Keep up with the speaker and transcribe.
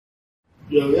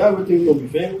Yo, y'all ever think you're gonna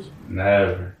be famous?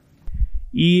 Never.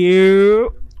 Yeah.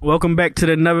 Welcome back to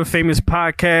the Never Famous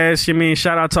Podcast.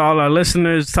 Shout out to all our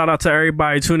listeners. Shout out to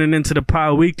everybody tuning into the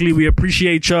Pod Weekly. We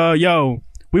appreciate y'all. Yo,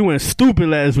 we went stupid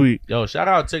last week. Yo, shout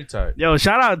out TikTok. Yo,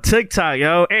 shout out TikTok,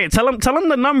 yo. Hey, tell them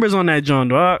the numbers on that, John,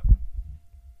 dog.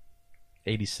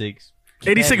 86.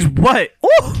 86 what?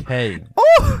 Ooh! Hey.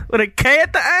 Ooh! With a K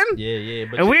at the end? Yeah.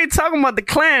 But and we ain't talking about the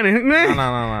clan, man.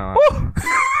 No. Ooh.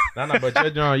 No, but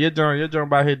your joint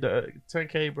about hit the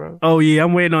 10K, bro. Oh, yeah,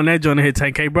 I'm waiting on that joint to hit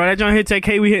 10K, bro. That joint hit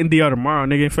 10K, we hitting DR tomorrow,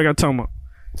 nigga. Fuck I'm talking about.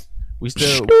 We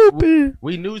still... Stupid.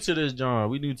 We new to this joint.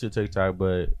 We new to TikTok,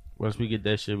 but once we get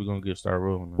that shit, we gonna start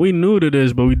rolling. Man. We new to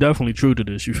this, but we definitely true to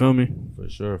this. You feel me? For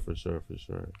sure.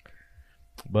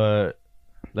 But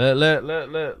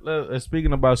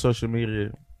speaking about social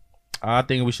media, I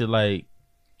think we should like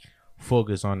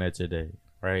focus on that today,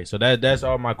 right? So that's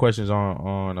all my questions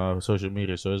on social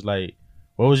media. So it's like,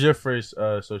 what was your first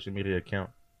social media account?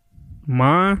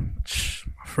 My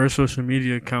first social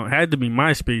media account had to be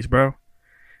MySpace, bro.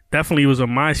 Definitely was a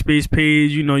MySpace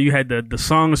page. You know, you had the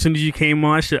song as soon as you came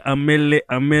on. A minute.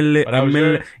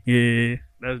 Yeah,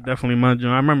 that's definitely my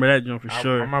joint. I remember that joint for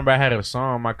sure. I remember I had a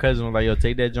song. My cousin was like, yo,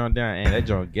 take that joint down. And that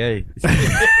joint gay.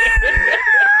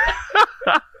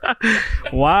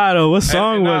 Why though? What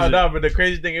song was it? No, but the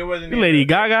crazy thing, it wasn't even Lady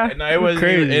Gaga. No, it wasn't.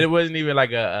 Crazy. It wasn't even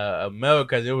like a male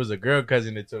cousin. It was a girl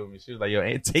cousin that told me. She was like, "Yo,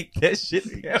 ain't take that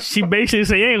shit down." She basically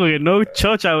said, "You ain't gonna get no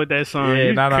church out with that song."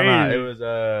 Yeah, no. Crazy.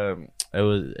 It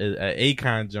was an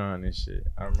Akon John and shit.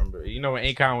 I remember. You know when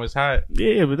Akon was hot?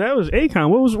 Yeah, but that was Akon.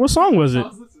 What song was it?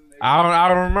 I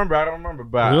don't remember.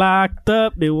 But Locked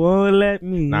up, they won't let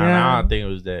me. Nah, I don't think it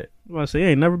was that. I'm about to say,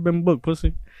 ain't never been booked,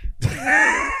 pussy.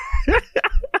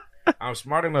 I'm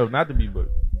smart enough not to be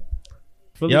booked.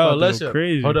 Philly Yo, about to go listen.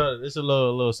 crazy. Hold up. This is a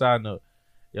little side note.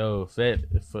 Yo, for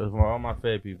all my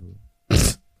fat people,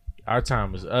 our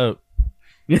time is up.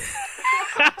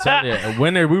 Tell you,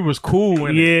 winter, we was cool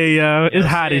when Yeah, it's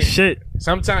hot as shit.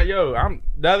 Sometimes,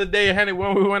 the other day, honey,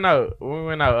 when we went out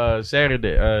last Sunday,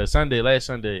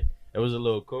 it was a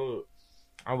little cold.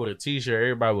 I'm with a t-shirt,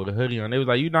 everybody with a hoodie on. They was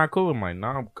like, "You not cool?" I'm like,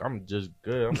 "No, I'm just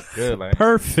good. I'm good." Like,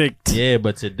 Perfect. yeah,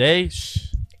 but today,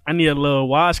 I need a little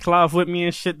washcloth with me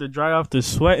and shit to dry off the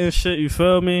sweat and shit. You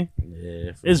feel me?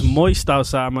 Yeah, it's moist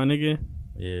outside, my nigga.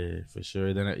 Yeah, for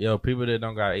sure. Then people that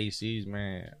don't got ACs,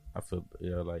 man, I feel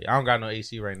like I don't got no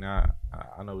AC right now.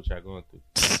 I know what y'all going through.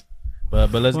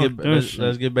 But let's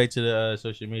get back to the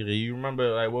social media. You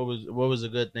remember like what was a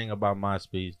good thing about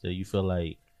MySpace that you feel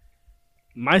like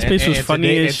MySpace was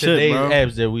funny as shit, today's bro.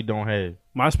 Apps that we don't have.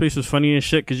 MySpace was funny as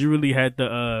shit because you really had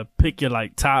to pick your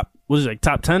like top. What is it, like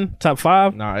top 10, top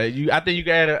 5? No, I think you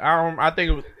got it. I think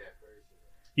it was.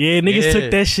 Yeah, niggas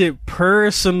took that shit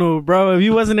personal, bro. If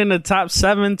you wasn't in the top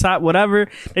 7, top whatever,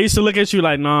 they used to look at you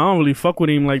like, "Nah, I don't really fuck with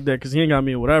him like that because he ain't got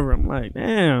me or whatever." I'm like,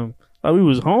 damn, like we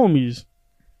was homies.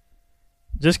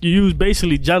 Just you was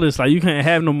basically jealous, like you couldn't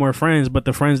have no more friends but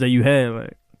the friends that you had.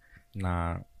 Like,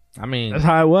 nah, I mean that's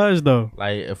how it was though.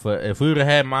 Like if we would have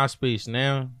had MySpace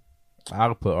now,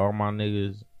 I'd put all my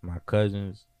niggas, my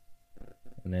cousins,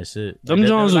 and that's it. Them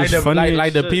Jones was funny.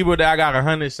 Like the people that I got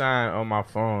 100 sign on my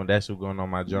phone, that's what's going on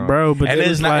my Jones. Bro, but and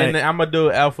it's not. And I'm gonna do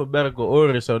alphabetical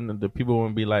order so the people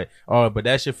wouldn't be like, "Oh, but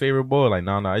that's your favorite boy." Like,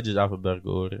 no, it's just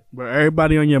alphabetical order. But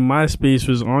everybody on your MySpace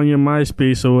was on your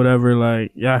MySpace or whatever.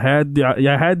 Like y'all had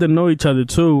to know each other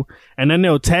too. And then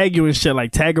they'll tag you and shit.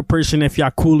 Like tag a person if y'all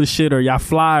cool as shit or y'all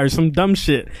fly or some dumb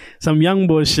shit, some young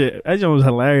boy shit. That joint was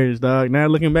hilarious, dog. Now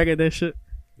looking back at that shit.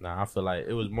 Nah, I feel like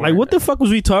it was more like what the fuck was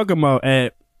we talking about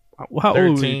at how 13.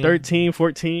 old were we? 13,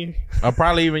 14? Or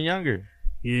probably even younger.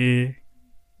 Yeah.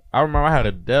 I remember I had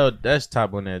a Dell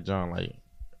desktop on that joint. Like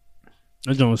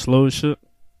that joint was slow as shit.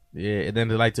 Yeah, and then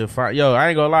they like to find. Yo, I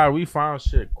ain't gonna lie, we found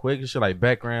shit quick and shit like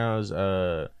backgrounds.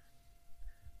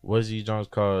 What's these Jones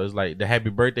called? It's like the happy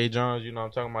birthday Jones. You know what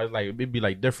I'm talking about? It's like it'd be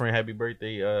like different happy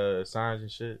birthday signs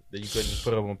and shit that you couldn't just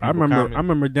put up on. I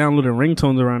remember downloading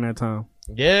ringtones around that time.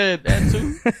 Yeah, that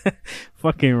too.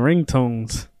 Fucking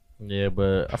ringtones. Yeah,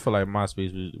 but I feel like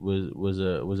MySpace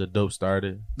was a dope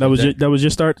starter. That was your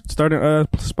starting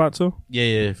spot too.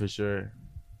 Yeah, for sure.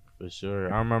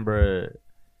 I remember.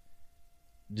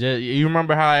 You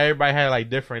remember how everybody had like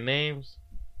different names?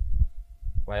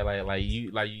 Like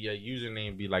your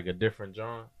username be like a different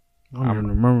John. I don't even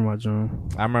remember my John.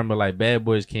 I remember like Bad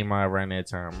Boys came out around that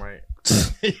time, right?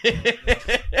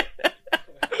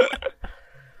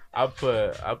 I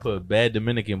put Bad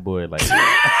Dominican Boy like.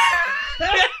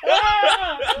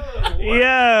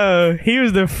 Yeah, he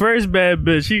was the first bad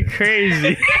bitch. He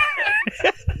crazy.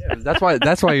 That's why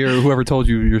whoever told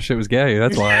you your shit was gay.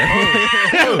 That's why.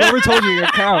 Whoever told you your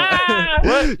account.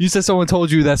 What? You said someone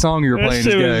told you that song you were playing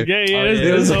is gay.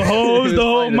 It was the whole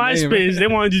MySpace. They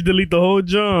wanted you to delete the whole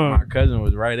junk. My cousin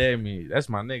was right at me. That's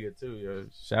my nigga too, yo.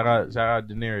 Shout out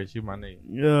Daenerys, you my nigga.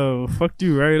 Yo, fucked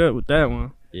you right up with that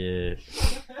one. Yeah.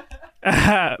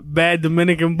 Bad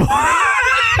Dominican boy.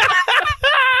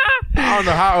 I don't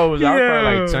know how old was I. I was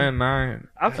probably like 10, 9.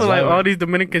 I feel like all these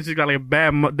Dominicans just got like a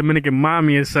bad Dominican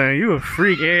mommy or something. You a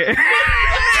freak, eh?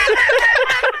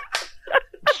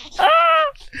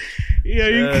 Yeah,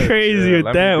 you crazy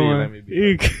with that one.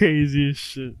 You crazy as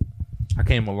shit. I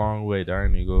came a long way. I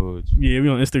ain't even go hold you. Yeah, we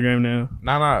on Instagram now.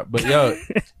 Nah. But yo,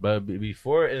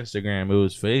 before Instagram, it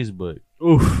was Facebook.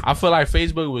 Oof. I feel like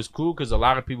Facebook was cool because a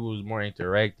lot of people was more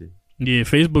interactive. Yeah,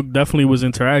 Facebook definitely was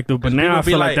interactive, but now I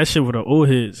feel like that shit with the old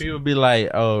hits. People be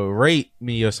like, "Oh, rate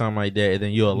me" or something like that, and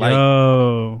then you'll like.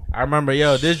 Yo. I remember,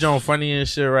 this joint funny and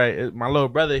shit, right? My little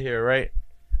brother here, right?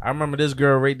 I remember this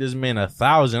girl rate this man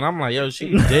 1,000. I'm like, yo,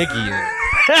 she dicky.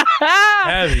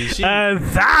 Heavy.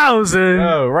 1,000.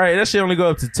 Oh, right. That shit only go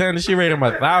up to 10. She rated him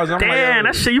 1,000. Damn,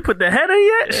 that shit you put the head on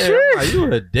yet? Yeah, Shit. like,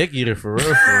 you a dick eater for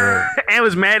real. And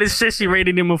was mad as shit she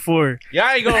rated him before. Yeah,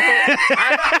 I ain't gonna.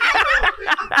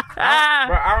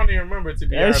 Bro, I don't even remember, to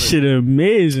be honest. That shit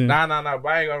amazing. Nah. But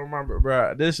I ain't gonna remember,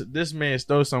 bro. This man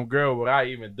stole some girl without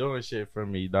even doing shit for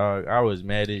me, dog. I was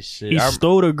mad as shit. He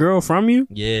stole a girl from you?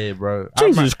 Yeah, bro.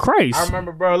 Jesus Christ. I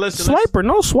remember, bro. Listen. Swiper,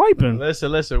 no swiping.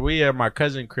 Listen. We at my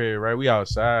cousin crib, right? We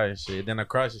outside and shit. Then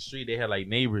across the street, they had like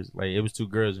neighbors. Like, it was 2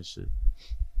 girls and shit.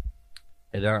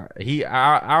 And I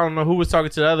don't know who was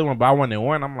talking to the other one, but I wanted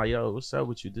one. I'm like, yo, what's up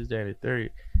with you? This, that, and the third.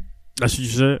 That's what you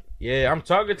said? Yeah, I'm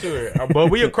talking to her.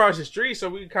 But we across the street, so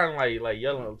we kind of like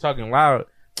yelling, talking loud.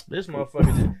 This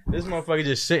motherfucker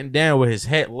just sitting down with his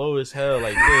head low as hell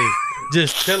like this.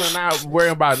 Just chilling out,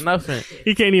 worrying about nothing.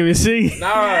 He can't even see.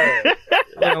 Nah.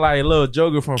 Looking like a little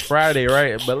Joker from Friday,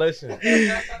 right? But listen.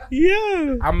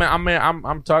 Yeah.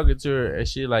 I'm talking to her and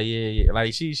she like, yeah.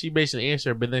 Like she basically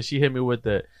answered, but then she hit me with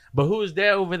but who is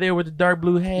that over there with the dark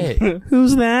blue hat?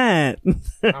 Who's that?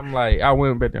 I'm like, I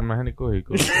went back there. I'm like, honey, go ahead.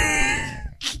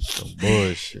 Some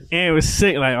bullshit. And it was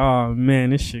sick. Like, oh man,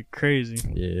 this shit crazy.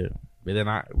 Yeah. But then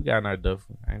we got in our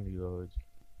duffel. I ain't gonna go with you.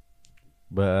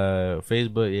 But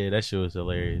Facebook, yeah, that shit was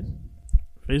hilarious.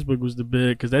 Facebook was the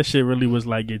big, because that shit really was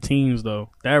like your teens,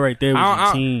 though. That right there was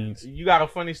your teens. You got a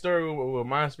funny story with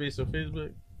MySpace or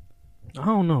Facebook? I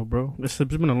don't know, bro. It's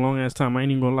been a long ass time. I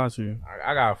ain't even gonna lie to you.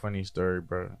 I got a funny story,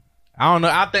 bro. I don't know.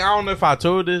 I don't know if I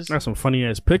told this. Got some funny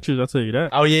ass pictures. I'll tell you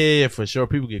that. Oh yeah, for sure.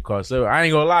 People get caught. So I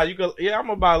ain't gonna lie. I'm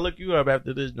about to look you up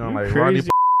after this. Like crazy. Ronnie.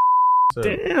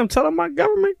 Damn, telling my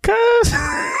government, cuz.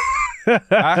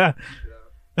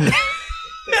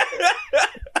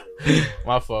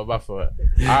 My fault. All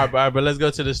right, but let's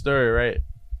go to the story, right?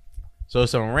 So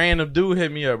some random dude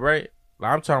hit me up, right?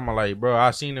 Like, I'm talking about, like, bro,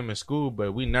 I seen him in school,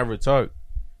 but we never talked.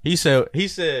 He said,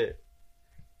 what's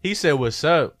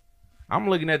up? I'm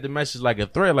looking at the message like a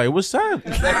threat, like, what's up?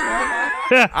 I'm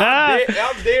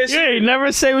dead. You ain't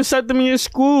never say what's up to me in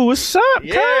school. What's up,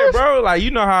 yeah, bro? Like,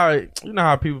 you know how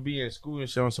people be in school and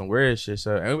showing some weird shit.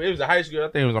 So it was a high school. I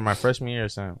think it was on my freshman year or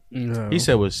something. No. He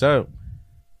said, what's up?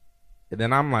 And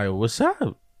then I'm like, what's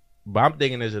up? But I'm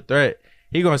thinking it's a threat.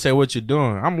 He gonna say, what you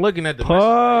doing? I'm looking at the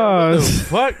pause.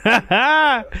 Like, what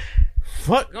the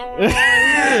fuck going on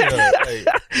here? Like,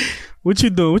 what you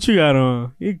doing? What you got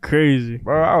on? You crazy,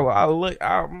 bro.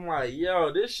 I'm like,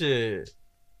 yo, this shit.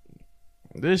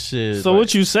 So like,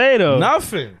 what you say though?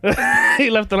 Nothing. He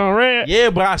left it on red. Yeah,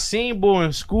 but I seen boy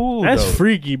in school. That's though.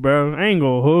 Freaky, bro. I ain't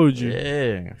gonna hold you.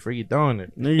 Yeah, freaky throwing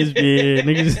it.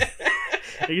 Niggas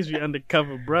be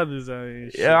undercover brothers out here.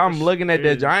 Yeah, I'm looking at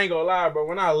that joint. I ain't gonna lie, bro.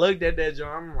 When I looked at that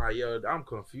joint, I'm like, yo, I'm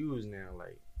confused now.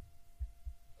 Like,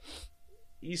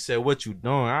 he said, what you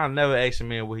doing? I'll never ask a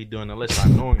man what he doing unless I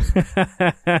know him.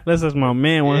 Unless that's my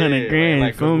man, 100 grand.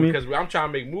 Like, you feel me? Because I'm trying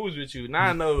to make moves with you. Now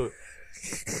I know,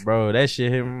 bro, that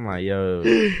shit hit me. I'm like, yo.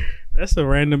 That's a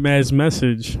random ass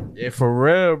message. Yeah, for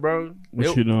real, bro.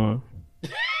 What you doing?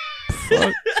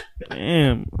 Fuck.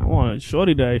 Damn. I want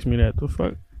Shorty to ask me that. The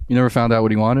fuck? You never found out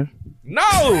what he wanted? No,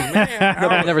 man.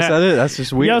 I never said it. That's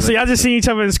just weird. Yo, so y'all just seen each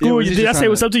other in school. Did y'all say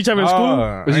what's up to each other in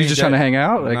school? Was he just trying to hang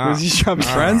out? Like, was he trying to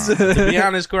be friends? To be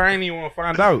honest, Corey, I ain't even want to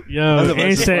find out. Yo,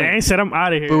 ain't said I'm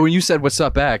out of here. But when you said what's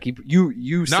up back,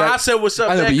 you said... No, I said what's up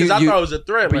back because I thought it was a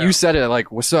threat. But you said it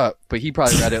like, what's up? But he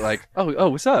probably read it like, oh,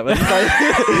 what's up? Like,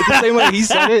 the same way he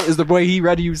said it is the way he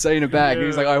read you saying it back. Yeah. He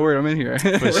was like, all right, word, I'm in here.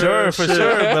 For sure.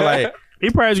 But like... He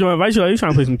probably gonna invite you. Like, you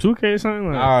trying to play some 2K or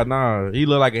something? Like, nah. He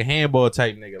look like a handball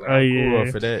type nigga. Like, I'm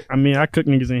cool for that. I mean, I cook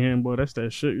niggas in handball. That's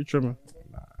that shit. You tripping?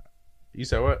 Nah. You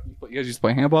said what? You guys used to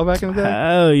play handball back in the day?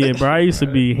 Hell yeah, bro. I used to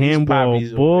be handball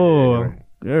poppies boy. over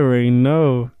You already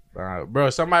know. Bro,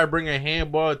 somebody bring a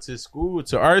handball to school,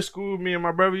 to our school. Me and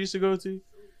my brother used to go to.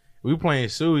 We playing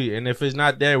suey, and if it's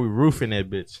not there, we roofing that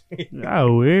bitch.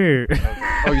 Oh, weird.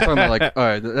 Oh, you're talking about like, all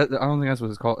right, I don't think that's what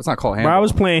it's called. It's not called handball. Bro, I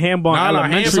was playing handball in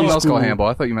elementary Something else school. called handball.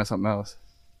 I thought you meant something else.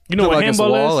 You know what like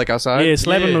handball wall, is? like outside? Yeah,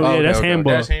 slapping Yeah. the, Oh, that's okay, okay.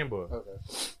 handball. That's handball. Okay.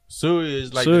 Suey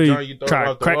is like Suey, the joint you throw try it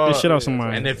off the crack the wall. shit off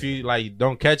somebody. And if you like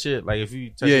don't catch it, like if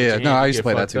you touch it Yeah, with yeah. your No, hand, I you used to get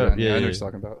play that fucked too. up. Then. Yeah, I know Yeah, what you're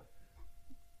talking about.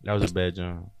 that was a bad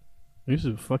joint. We used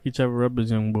to fuck each other up as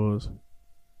young boys.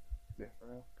 Yeah, for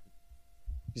real.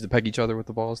 Used to peg each other with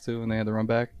the balls too, and they had to run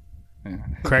back. Yeah.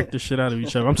 Crack the shit out of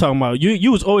each other. I'm talking about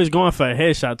you was always going for a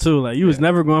headshot too. Like you was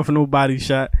never going for no body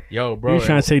shot. Yo, bro. You was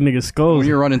trying to take niggas' skulls. When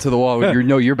you're running to the wall, you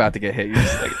know you're about to get hit. You're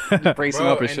just like bracing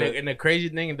Bro, up and and shit. the, and the crazy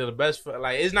thing, the best,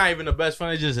 like it's not even the best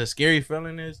fun. It's just a scary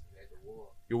feeling. Is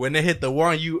when they hit the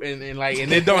one, you and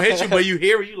it don't hit you, but you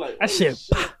hear it, you like that shit.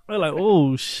 We're like,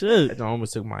 oh shit. That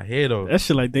almost took my head off. That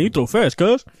shit like, damn, you throw fast,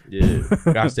 cuz. Yeah,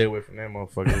 gotta stay away from that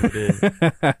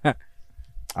motherfucker.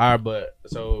 All right, but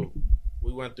so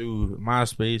we went through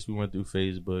MySpace, we went through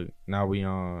Facebook. Now we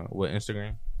on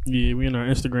Instagram. Yeah, we in our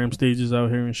Instagram stages out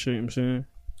here and shit. You know what I'm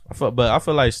saying. I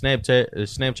feel like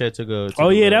Snapchat took a. Oh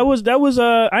yeah, that was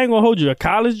I ain't gonna hold you, a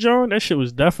college joint. That shit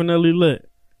was definitely lit.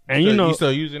 And you know, you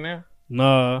still using that?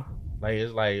 nah. Like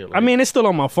it's like I mean, it's still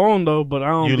on my phone though, but I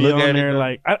don't You be look on at it, there. though?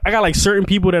 Like I got like certain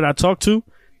people that I talk to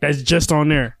that's just on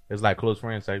there. it's like close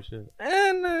friends type shit.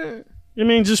 And I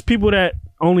mean, just people that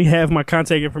only have my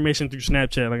contact information through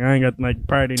Snapchat. Like I ain't got like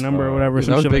priority number or whatever. That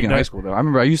Some was shit big like in that. high school though. I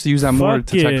remember I used to use that more Fuck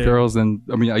to text yeah. girls than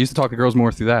I used to talk to girls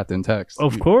more through that than text.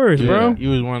 Of course, bro. You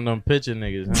was one of them picture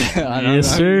niggas. Huh? I know.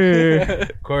 Yes, sir.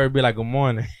 Corey be like, "Good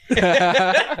morning."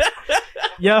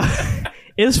 Yo,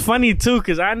 it's funny too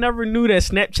because I never knew that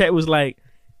Snapchat was like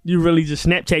you really just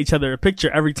Snapchat each other a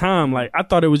picture every time. Like I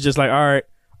thought it was just like, all right,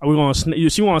 are we gonna?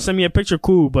 She want to send me a picture,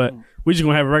 cool, but we just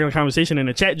gonna have a regular conversation in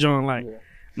the chat, John. Like,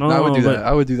 no, I would do that.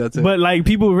 I would do that too. But like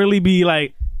people really be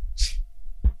like,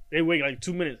 they wait like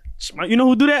 2 minutes. You know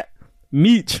who do that?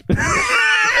 Meech.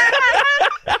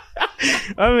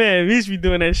 Oh man, Meech be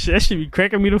doing that shit. That should be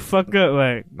cracking me the fuck up.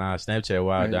 Like, Nah, Snapchat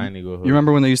wild. I ain't even go. You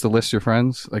remember when they used to list your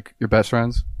friends, like your best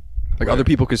friends? Like other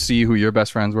people could see who your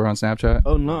best friends were on Snapchat.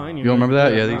 oh no, I ain't You don't remember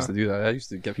that? Yeah, they nah. used to do that. That used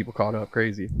to get people caught up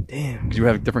crazy. Damn. 'Cause you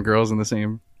have different girls in the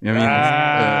same. You know what I mean?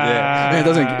 Ah. Yeah. I mean, it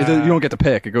doesn't. You don't get to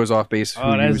pick. It goes off base who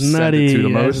Oh, you that's send it to the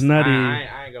nutty. That's most. nutty.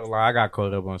 I ain't gonna lie. I got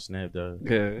caught up on Snap though.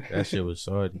 Yeah. That shit was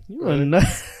sorry. You a nut.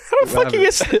 How the fuck you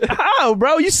get? How,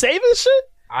 bro? You saving shit?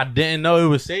 I didn't know it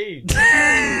was saved.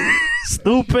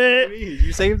 Stupid.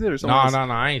 You saved it or something?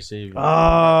 No, I ain't saved it.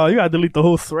 Oh, you gotta delete the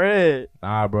whole thread.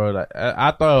 Nah, bro. Like,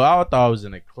 I thought I was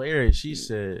in the clear. She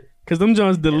said, Cause them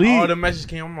Jones delete. all the messages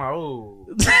came. I'm like, oh.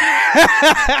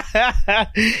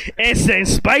 It said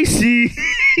spicy.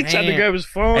 He tried to Man. grab his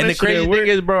phone. And That the shit crazy didn't thing work.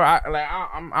 is, bro,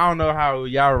 I don't know how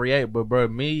y'all react, but bro,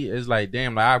 me it's like,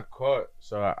 damn, like I'm caught,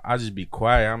 so I just be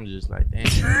quiet. I'm just like,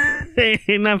 damn.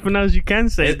 Ain't nothing else you can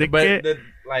say.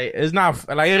 Like it's not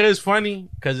like it is funny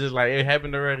because it's like it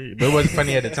happened already, but it wasn't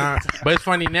funny at the time. But it's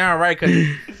funny now, right? Because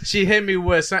she hit me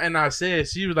with something I said.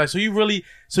 She was like, "So you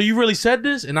really said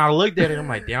this?" And I looked at her. I'm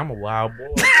like, "Damn, I'm a wild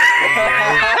boy."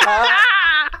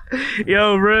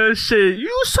 Yo, bro, shit.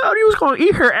 You said you was gonna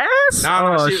eat her ass?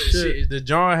 No, Oh, she, the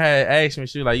John had asked me.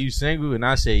 She was like, "You single?" And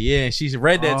I said, "Yeah." And she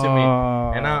read that to me,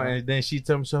 and then she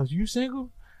told me, "So you single?"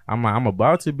 I'm like, "I'm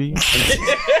about to be." You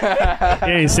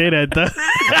ain't say that though.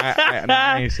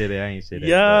 I ain't say that. I ain't say that.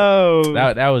 Yo.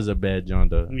 That was a bad John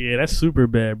though. Yeah, that's super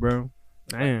bad, bro.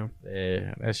 Damn.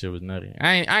 Yeah, that shit was nutty.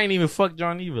 I ain't even fuck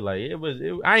John either. Like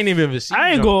I ain't even see. I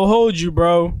ain't John. gonna hold you,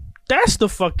 bro. That's the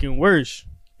fucking worst.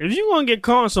 If you gonna get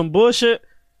caught on some bullshit,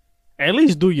 at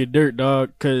least do your dirt,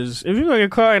 dog. Cause if you gonna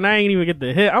get caught and I ain't even get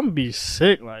the hit, I'm gonna be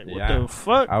sick. Like, what Yeah, the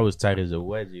fuck? I was tight as a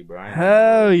wedgie, bro.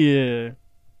 Hell yeah.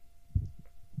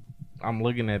 I'm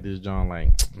looking at this John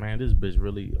like, man, this bitch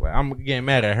really. Like, I'm getting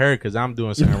mad at her because I'm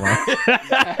doing something wrong.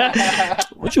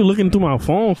 What you looking through my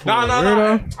phone for? No.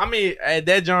 weirdo? I mean, at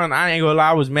that John, I ain't gonna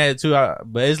lie, I was mad too.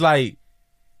 But it's like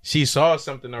she saw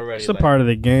something already. It's a like, part of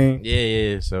the game.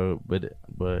 Yeah. So, but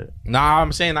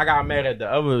I'm saying I got mad at the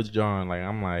other John. Like,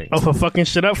 I'm like, Oh, for fucking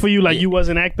shit up for you, like Yeah. you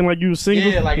wasn't acting like you was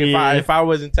single. yeah, like if I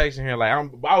wasn't texting her, like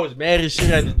I was mad as shit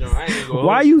at the John. I ain't gonna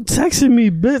Why you texting me,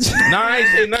 bitch? No, I ain't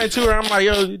say nothing to her. I'm like,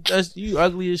 yo, that's you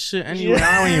ugly as shit. Anyway,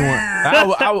 I don't even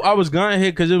want. I was gonna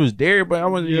hit because it was there, but I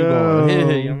wasn't even gonna hit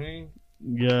her. You know what I mean?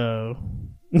 Yo.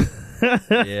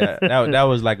 Yeah, that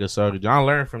was like a sorry. I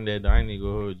learned from that. Though. I ain't even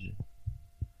gonna hold you.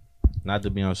 Not to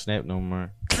be on Snap no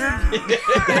more.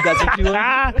 That's what you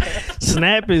like?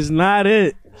 Snap is not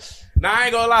it. Nah, I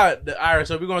ain't gonna lie. All right,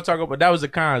 so we're gonna talk about that was the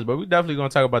cons, but we definitely gonna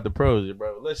talk about the pros,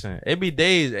 bro. Listen, it be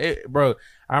days, bro.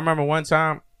 I remember one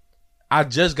time I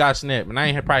just got Snap, and I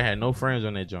ain't probably had no friends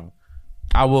on that joint.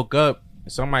 I woke up,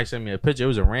 somebody sent me a picture. It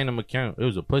was a random account. It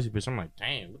was a pussy picture. I'm like,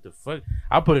 damn, what the fuck?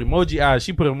 I put emoji eyes.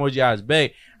 She put emoji eyes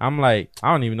back. I'm like,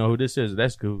 I don't even know who this is.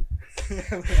 That's cool.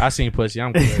 I seen pussy.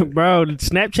 I'm cool. Bro,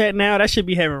 Snapchat now, that should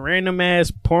be having random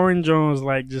ass porn drones,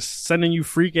 like just sending you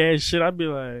freak ass shit. I'd be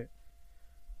like,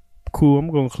 cool, I'm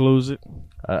gonna close it.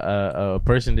 A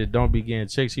person that don't be getting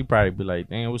chicks, he probably be like,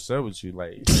 damn, what's up with you?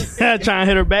 Like, trying to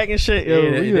hit her back and shit. Yo,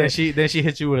 yeah, then she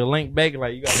hit you with a link back,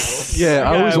 like, you gotta Yeah,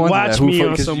 I always wonder watch that. me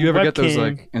on Because some you ever get those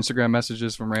webcam. like Instagram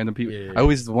messages from random people? Yeah. I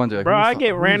always wonder. Like, Bro, I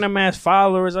get who's- random ass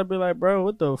followers. I'd be like, bro,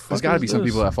 what the fuck? There's got to is be some this?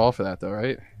 people that fall for that, though,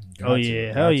 right? Oh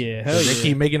yeah, hell yeah, hell They yeah.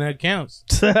 keep making accounts.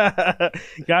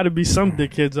 Gotta be some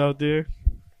dickheads out there.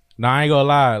 No, I ain't gonna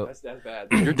lie. That's bad.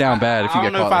 You're down bad if you I get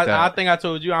don't know caught if like I that. think I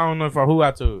told you. I don't know who I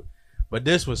told. But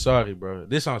this was sorry, bro.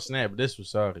 This on Snap. This was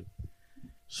sorry.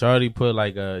 Shawty put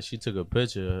like she took a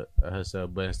picture of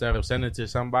herself, but instead of sending it to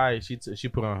somebody, she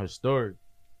put on her story.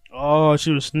 Oh,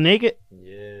 she was naked,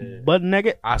 Yeah. butt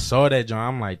naked. I saw that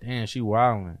John. I'm like, damn, she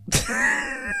wilding.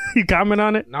 You comment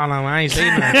on it? No, I ain't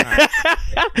saying nothing.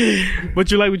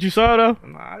 But you like what you saw though?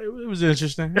 Nah, it was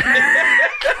interesting.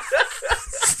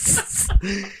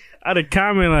 I'd have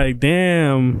comment like,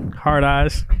 damn, hard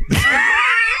eyes.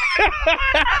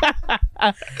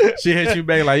 She hit you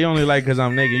back like, you only like because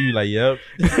I'm naked. You like, yep.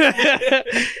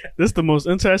 This the most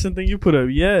interesting thing you put up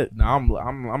yet. No,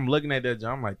 I'm looking at that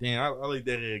John. I'm like, damn, I looked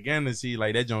at it again to see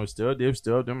like that John still there.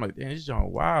 I'm like, damn, this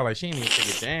John wild. Like she ain't even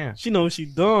take it down. She know what she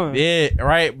doing. Yeah,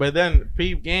 right. But then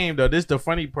peep game though. This the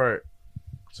funny part.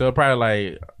 So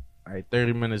probably like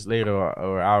 30 minutes later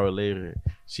or an hour later,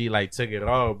 she like took it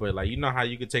off. But like you know how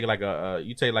you could take like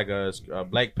a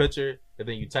black picture and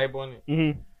then you type on it.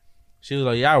 Mm-hmm. She was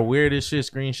like, y'all weird as shit.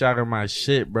 Screenshot of my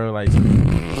shit, bro. Like.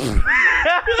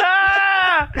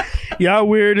 Y'all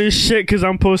weird as shit because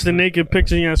I'm posting naked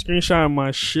pictures and y'all screenshotting my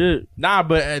shit. Nah,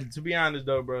 but to be honest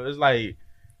though, bro, it's like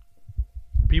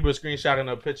people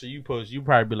screenshotting a picture you post, you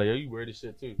probably be like, yo, you weird as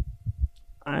shit too.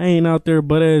 I ain't out there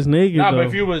butt ass naked Nah, though. but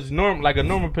if you was like a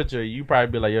normal picture, you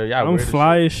probably be like, yo, y'all I'm weird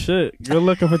fly as as shit. You're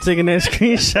looking for taking that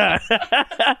screenshot.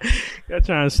 Y'all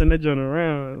trying to send that joint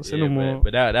around. shit. Send Yeah, them on.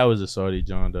 but that was a sorty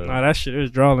John though. Nah, that shit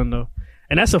is drawing though.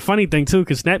 And that's a funny thing too,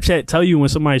 cause Snapchat tell you when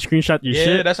somebody screenshot your yeah,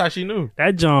 shit. that's how she knew.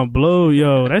 That John blow,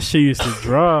 yo. That shit used to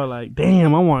draw. Like,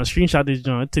 damn, I want to screenshot this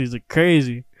John. Titties are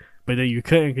crazy. But then you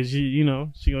couldn't because you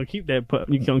know, she gonna keep that pup.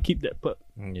 You gonna keep that pup.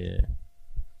 Yeah.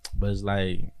 But it's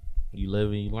like you live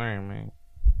and you learn, man.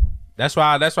 That's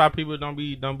why people don't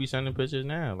be sending pictures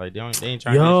now. Like they ain't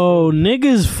trying Yo,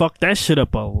 niggas fuck that shit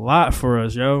up a lot for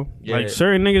us, yo. Yeah. Like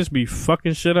certain niggas be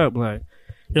fucking shit up. Like,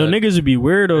 yo, The- niggas would be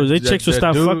weirdos. They chicks would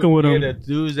stop fucking with them. Yeah, the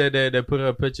dudes that put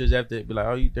up pictures after be like,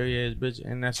 oh, you dirty ass bitch,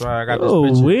 and that's why I got Oh,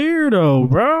 this picture. weirdo,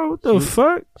 bro. What the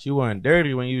fuck? She wasn't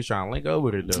dirty when you was trying to link up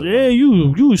with her though. Yeah,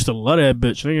 you used to love that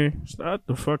bitch, nigga. Stop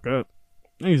the fuck up.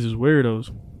 Niggas is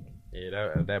weirdos.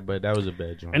 Yeah, but that was a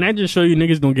bad joint. And that just show you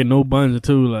niggas don't get no buns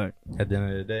too. Like, At the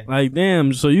end of the day,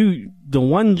 damn. So the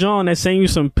one John that send you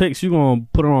some pics, you gonna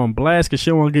put her on blast because she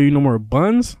don't want to give you no more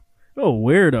buns? Oh,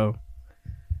 weirdo.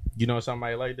 you know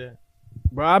somebody like that.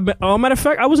 Bro, matter of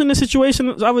fact, I was in this situation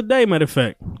the other day. Matter of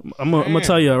fact, I'm gonna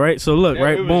tell you, right? So look, Yeah,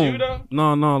 right, it was boom. you, though?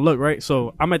 No, look, right.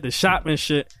 So I'm at the shop and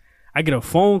shit. I get a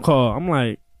phone call. I'm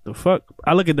like, the fuck?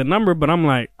 I look at the number, but I'm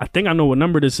like, I think I know what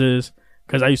number this is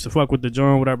because I used to fuck with the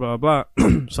John, whatever, blah blah.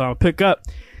 So I'll pick up.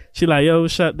 She like, yo,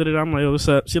 what's up? I'm like, yo, what's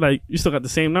up? She like, you still got the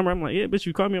same number? I'm like, yeah, bitch,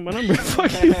 you called me on my number.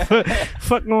 Fuck you,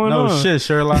 fuck going on? No shit,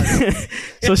 Sherlock.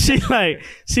 So she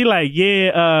like,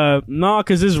 yeah, no,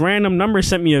 cause this random number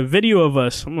sent me a video of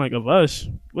us. I'm like, of us?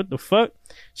 What the fuck?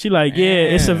 She like,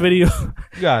 yeah, it's a Damn. video.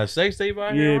 You got a sex tape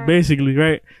out here? Yeah, bro? basically,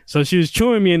 right? So she was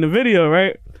chewing me in the video,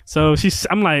 right? So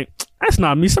I'm like, that's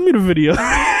not me. Send me the video.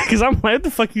 Cause I'm like, what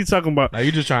the fuck you talking about? Like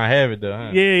you just trying to have it though,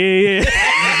 huh? Yeah.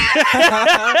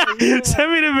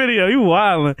 Send me the video. You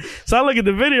wildin'. So I look at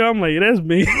the video. I'm like, yeah, that's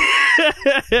me.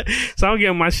 So I'm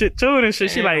getting my shit chewing and shit.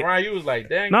 She Damn, like, Ryan, you was like,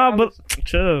 dang. nah, Carlos. but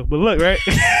chill. But look, right?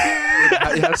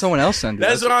 Had someone else send it.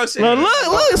 That's what I'm saying.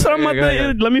 Look. So I'm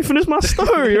Yeah. let me finish my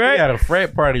story, We right? had a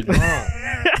frat party drawn.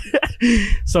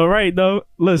 So right though,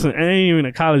 listen, I ain't even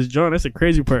a college joint. That's the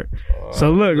crazy part.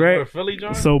 So look, You right? a Philly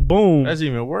joint? So boom, That's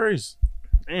even worse.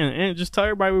 and just tell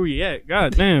everybody where we at.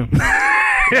 God damn.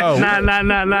 Oh,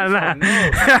 Nah.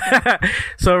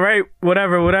 So right,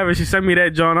 whatever. She sent me that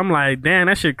joint. I'm like, damn,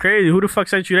 that shit crazy. Who the fuck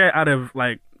sent you that out of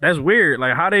like that's weird.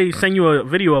 Like, how they send you a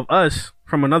video of us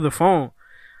from another phone?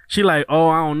 She like, oh,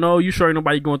 I don't know. You sure ain't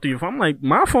nobody going through your phone? I'm like,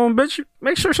 my phone, bitch.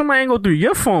 Make sure somebody ain't go through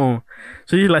your phone.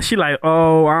 So she like,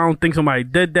 oh, I don't think somebody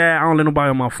did that. I don't let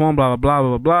nobody on my phone. Blah blah blah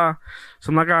blah blah.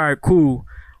 So I'm like, all right, cool.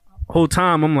 Whole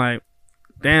time I'm like,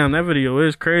 damn, that video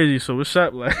is crazy. So what's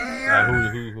up? Like,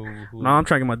 who? no, I'm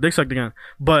trying to get my dick sucked again.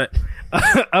 But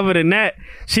other than that,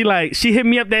 she hit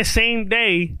me up that same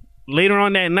day. Later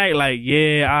on that night, like,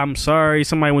 yeah, I'm sorry.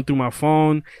 Somebody went through my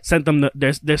phone, sent them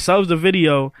themselves the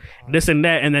video, this and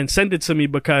that, and then sent it to me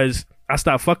because I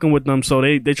stopped fucking with them. So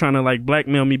they trying to like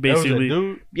blackmail me basically. That was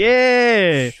a dude?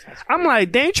 Yeah. I'm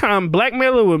like, they ain't trying to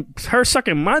blackmail her with her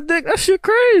sucking my dick. That shit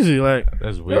crazy. Like,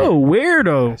 that's weird. You're a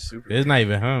weirdo. It's not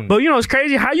even him. But you know, it's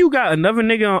crazy how you got another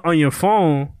nigga on your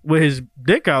phone with his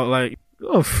dick out. Like,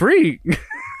 you're a freak.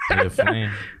 Yeah,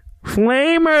 flame.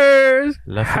 Flamers.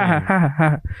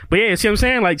 Flame. But yeah, see what I'm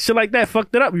saying? Like, shit like that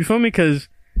fucked it up. You feel me? Because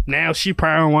now she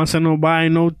probably don't want to send nobody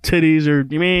no titties or,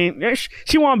 you mean,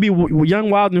 she want to be young,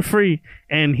 wild, and free,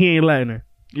 and he ain't letting her.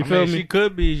 You feel me? She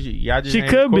could be. Y'all just she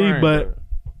could be, but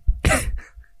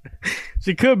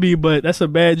she could be, but that's a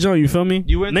bad joint. You feel me?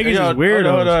 You into niggas is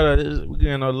weirdos. We're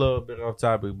getting a little bit off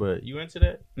topic, but you into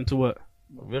that? Into what?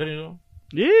 Video?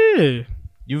 Yeah.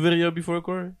 You video before,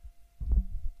 Corey?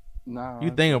 Nah. You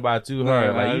think about it too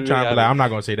hard. Like, you trying to be like, I'm not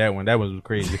going to say that one. That one was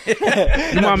crazy.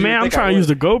 My man, I'm trying to use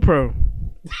the GoPro.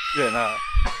 Yeah,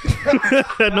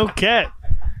 nah. No cat.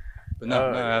 But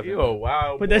no, you a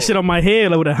wild Put that shit on my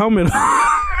head like with a helmet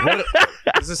on.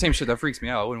 It's the same shit that freaks me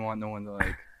out. I wouldn't want no one to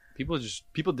like.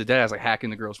 People did that as like hacking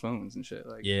the girls' phones and shit.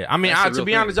 Like, yeah, I mean, to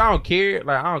be honest, I don't care.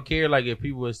 Like, I don't care like if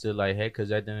people was to like hack,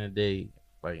 because at the end of the day,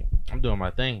 like, I'm doing my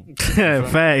thing.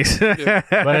 Facts. But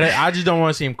I just don't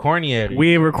want to seem corny at it.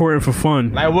 We ain't recording for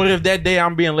fun. Like, what if that day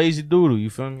I'm being lazy doodle?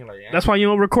 You feel me? Like, that's why you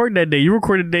don't record that day. You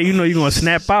record the day you know you're gonna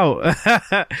snap out.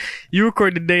 You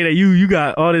record the day that you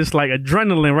got all this like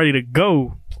adrenaline ready to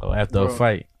go. Oh, after a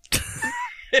fight.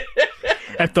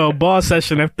 After a ball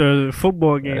session, after a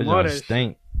football game. All that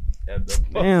stink.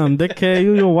 Damn, dickhead,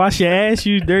 you gonna wash your ass,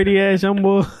 you dirty ass young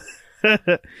boy.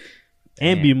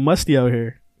 And be musty out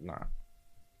here. Nah.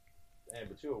 Damn,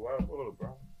 but you a wild boy,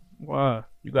 bro. Wow.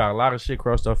 You got a lot of shit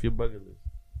crossed off your bucket list.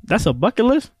 That's a bucket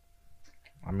list?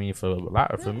 I mean, for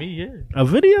me, yeah. A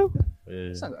video?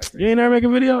 Yeah. You ain't never make a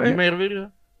video? You made a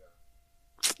video?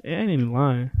 Yeah, I ain't even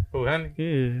lying. Who, Honey?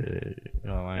 Yeah.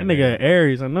 That nigga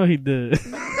Aries, I know he did.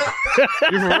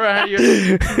 You for real?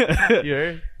 You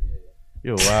heard?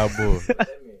 You a wild boy.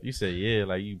 You say yeah,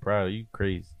 like you proud of you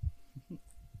crazy.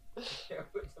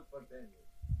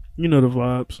 You know the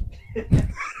vibes.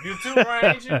 You too, Ryan,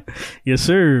 ain't you? Yes,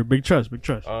 sir. Big trust, big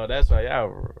trust. Oh, that's why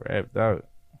y'all rapped out.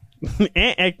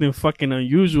 And acting fucking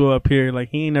unusual up here. Like,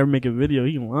 he ain't never make a video.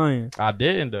 He lying. I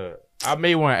didn't, though. I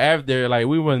made one after, like,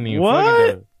 we wasn't even what?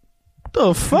 fucking,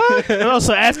 the fuck? Oh,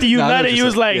 so after you got it, you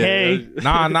was like, hey.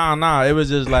 Nah. It was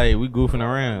just like, we goofing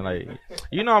around. Like,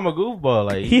 you know I'm a goofball.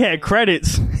 Like, he had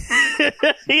credits.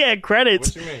 He had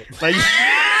credits. What you mean? Like,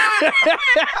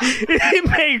 he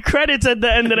made credits at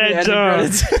the end of that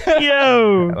job.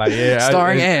 Yo. Like, yeah.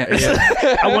 Starring Ant.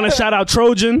 Yeah. I want to shout out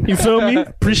Trojan. You feel me?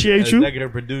 Appreciate you.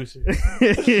 Executive producer.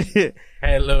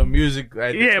 Had a little music.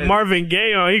 Yeah, Marvin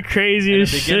Gaye on. He crazy as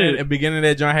shit. At the beginning of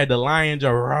that joint, had the lion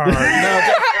Gerard.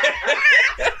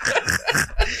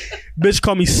 Bitch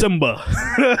call me Simba.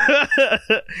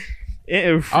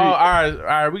 Oh, all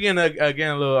right. We getting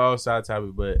again a little outside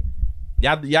topic, but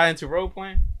y'all into role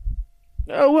playing?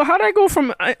 Well, how'd I go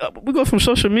from we go from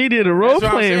social media to role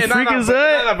playing? Freak is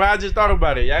that? But I just thought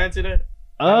about it. Y'all into that?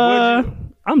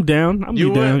 I'm down. I'm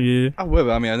down. Yeah, I would.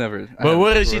 But I mean, I never. But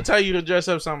what if she tell you to dress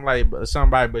up something like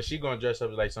somebody, but she gonna dress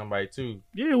up like somebody too?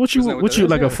 Yeah, what you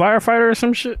like a firefighter or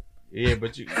some shit? Yeah,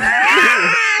 but you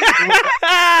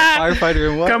firefighter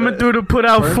and what? Coming through to put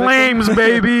out flames,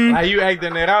 baby. Are you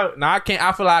acting it out? No, I can't.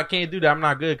 I feel like I can't do that. I'm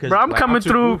not good because I'm coming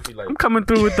through. Goofy, like. I'm coming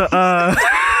through with the.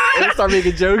 Start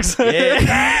making jokes. Yeah.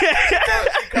 She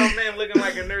come in looking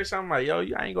like a nurse. I'm like, yo,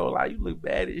 I ain't gonna lie, you look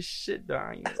bad as shit,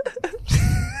 dog.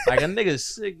 Like a nigga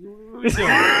sick. What you doing?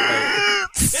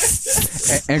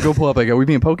 Like, and go pull up like, are we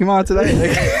being Pokemon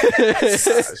today?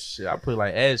 Shit, I put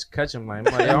like Ash catch him. Like,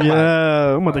 I'm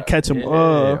about to catch him.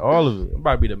 Yeah, all of it. I'm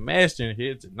about to be the master in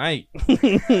here tonight.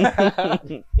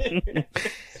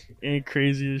 Ain't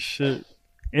crazy as shit.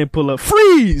 And pull up,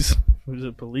 freeze. Who's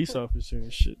a police officer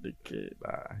and shit? The kid.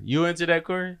 You into that,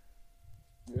 Corey?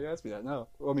 You asked me that. No,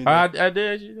 well, I mean, I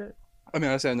did ask you that. I mean,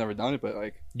 I said I've never done it, but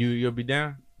like, you'll be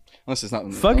down. Unless it's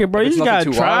not. Fuck it, bro. You just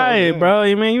gotta try it, bro.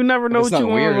 You mean you never know what you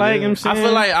want. Like, you know what I'm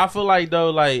saying? I feel like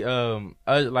though,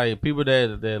 like people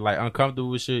that like uncomfortable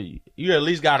with shit, you at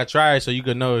least gotta try it so you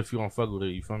can know if you gonna fuck with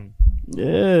it. You feel me?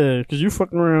 Yeah, cause you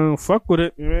fucking around, fuck with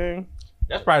it, man.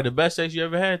 That's probably the best sex you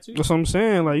ever had too. That's what I'm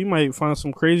saying. Like, you might find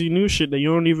some crazy new shit that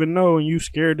you don't even know, and you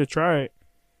scared to try it.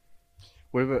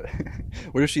 What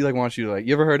if she like wants you to like?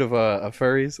 You ever heard of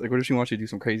furries? Like, what if she wants you to do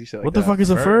some crazy shit? Like what the fuck is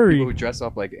a furry? People who dress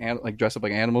up like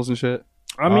animals and shit.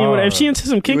 I mean, if she into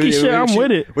some kinky shit, I'm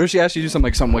with it. What if she asks you to do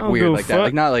something like weird like that?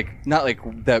 Like not like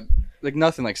that. Like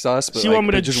nothing like sus, but she want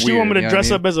me to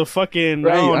dress up as a fucking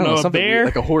I don't know, a bear,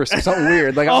 like a horse, or something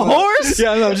weird, like a horse.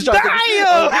 Yeah, no, I'm just trying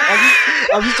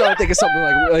I'm just trying to think of something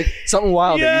like something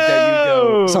wild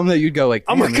that you'd go like.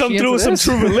 I'm gonna come through with some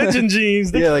True Religion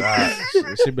jeans. Yeah, like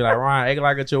she'd be like, Ryan, act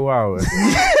like a chihuahua.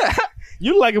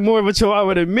 You like it more of a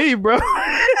chihuahua than me, bro.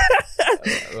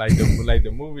 like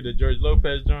the movie the George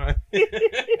Lopez joint.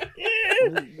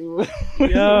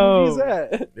 Yo, who's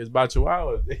that? It's about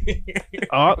chihuahuas.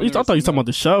 I thought you were talking about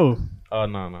the show. Oh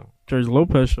no, George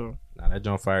Lopez show. Nah, that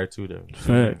joint fire too though.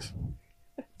 Facts.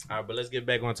 All right, but let's get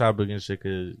back on topic and shit,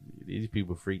 cause these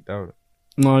people freaked out.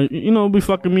 No, you know, be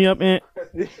fucking me up, man.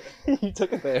 You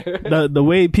took it there. The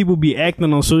way people be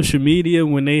acting on social media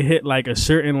when they hit like a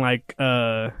certain like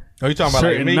Oh, you talking about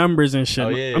certain like me? numbers and shit. Oh,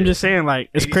 yeah. I'm just saying, like,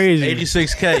 it's crazy.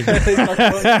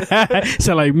 86K.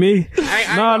 Sound like me? No. I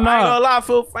ain't gonna lie, I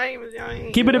feel famous.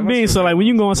 Keep it a bean. So, like, when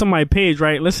you go on somebody's page,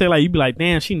 right? Let's say, like, you be like,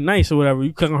 damn, she nice or whatever.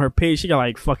 You click on her page, she got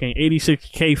like fucking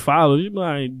 86K followers. You be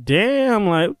like, damn,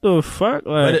 like, what the fuck?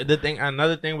 Like, but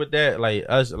another thing with that, like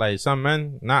us, like some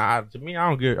men, to me,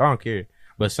 I don't care.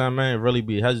 But some men really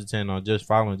be hesitant on just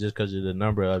following just because of the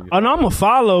number of you. Oh, no, I'm gonna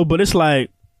follow, but it's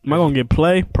like, am I gonna get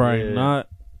play? Probably not.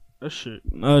 That shit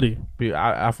nutty.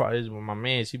 I with my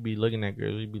man. She be looking at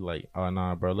girls. He be like, "Oh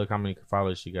nah, bro, look how many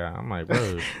followers she got." I'm like,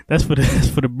 bro, that's for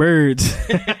the birds.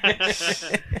 It's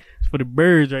for the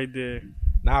birds right there.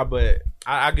 Nah, but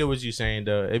I get what you saying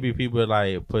though. It be people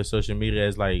like put social media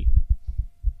as like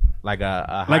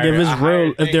a like if it's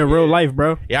real, if they're real life,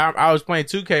 bro. Yeah, I was playing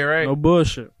 2K, right? No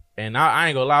bullshit. And I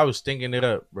ain't gonna lie, I was stinking it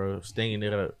up, bro. Stinking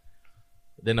it up.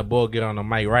 Then the boy get on the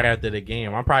mic right after the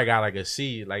game. I probably got like a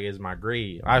C, like it's my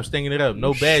grade. I was stinking it up.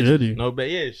 No badges. No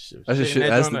badge.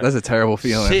 Yeah, that's a terrible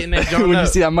feeling. Shitting that joint when up.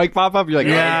 You see that mic pop up, you're like,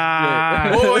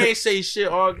 yeah. Boy ain't say shit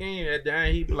all game. At the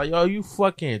end, he be like, yo, you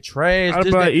fucking trash.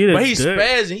 But he's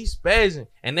spazzing.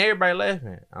 And everybody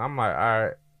laughing. I'm like, all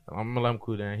right, I'm gonna let him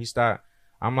cool down. He stopped.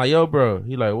 I'm like, yo, bro.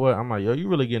 He like, what? I'm like, yo, you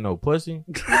really getting no pussy?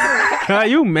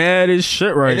 You mad as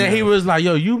shit right now. And then he was like,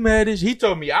 yo, you mad as? He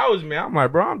told me I was mad. I'm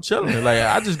like, bro, I'm chilling. Like,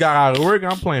 I just got out of work.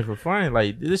 I'm playing for fun.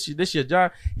 Like, this your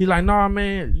job. He like, nah,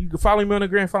 man, you can follow me on the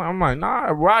gram. I'm like,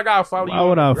 nah, bro, I gotta follow you. Why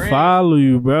would I follow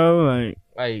you, bro?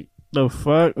 Like the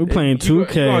fuck? We playing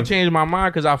 2K. You gonna change my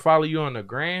mind because I follow you on the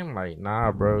gram? Like,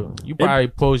 nah, bro. You probably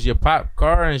post your pop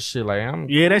car and shit. Like,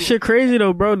 that shit crazy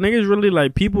though, bro. Niggas really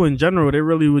like people in general. They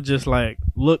really would just like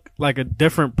look like a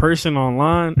different person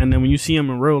online, and then when you see them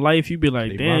in real life, you be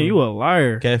like, damn, you a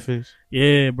liar. Catfish.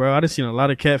 Yeah, bro. I done seen a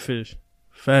lot of catfish.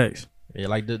 Facts. Yeah,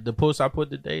 like the post I put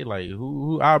today, like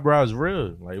who eyebrows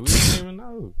real? Like we don't even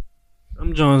know.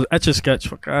 I'm Jones etch a sketch.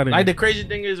 Fuck out of here. Like the crazy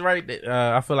thing is, right?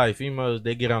 I feel like females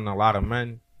they get on a lot of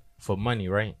men for money,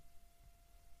 right?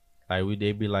 Like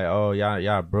they be like, oh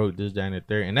y'all broke this, that, and the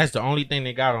third, and that's the only thing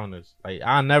they got on us. Like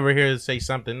I never hear say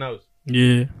something else.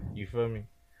 Yeah, you feel me?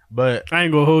 But I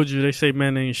ain't gonna hold you. They say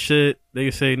men ain't shit. They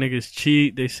say niggas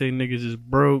cheat. They say niggas is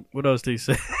broke. What else they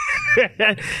say?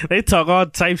 They talk all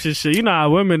types of shit. You know how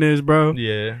women is, bro.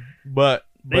 Yeah, but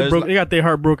they got their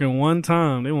heart broken one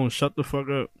time. They won't shut the fuck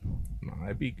up. No,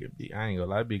 I ain't gonna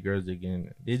lie, be girls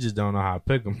again. They just don't know how to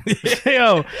pick them.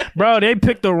 Yo, bro, they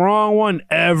pick the wrong one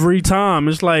every time.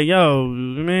 It's like, yo,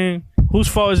 man, whose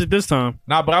fault is it this time?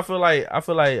 Nah, but I feel like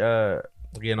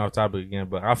getting off topic again,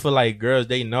 but I feel like girls,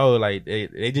 they know, like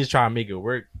they just try to make it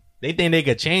work. They think they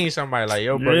could change somebody. Like,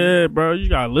 yo, bro. Yeah, bro, you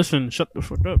gotta listen. Shut the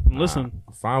fuck up and listen.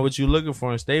 Find what you looking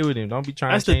for and stay with him. Don't be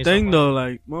trying to change. That's the thing, somebody. though.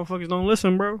 Like, motherfuckers don't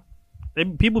listen, bro.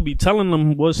 People be telling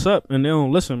them what's up and they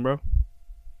don't listen, bro.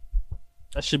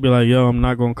 That should be like, yo, I'm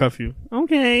not gonna cuff you.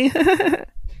 Okay. The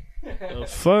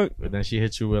fuck? But then she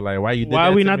hit you with like, why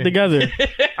are we not together?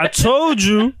 I told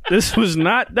you this was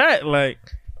not that. Like,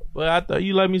 but I thought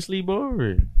you let me sleep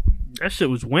over. That shit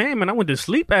was wham, and I went to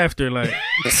sleep after. Like,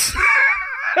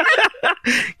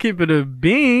 keep it a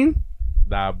bean.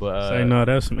 Nah, but say no,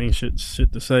 that's some ain't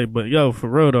shit to say. But yo, for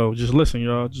real though, just listen,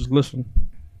 y'all. Just listen.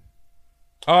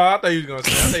 Oh, I thought you was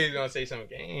gonna say some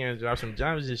games, drop some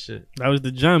gems and shit. That was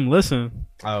the gem. Listen.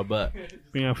 Oh, but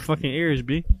be on fucking ears,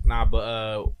 B. Nah,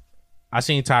 but I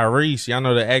seen Tyrese. Y'all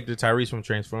know the actor Tyrese from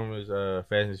Transformers,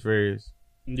 Fast and Furious.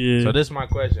 Yeah. So this is my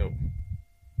question.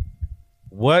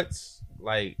 What's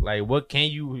like what can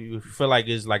you feel like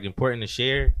is like important to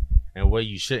share and what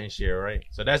you shouldn't share, right?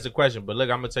 So that's the question. But look,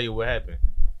 I'm gonna tell you what happened.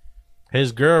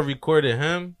 His girl recorded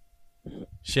him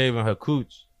shaving her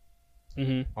cooch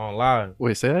on live.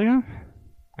 Wait, say that again?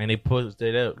 And they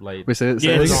posted it up like Wait, say it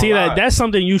Yeah, see live. that? That's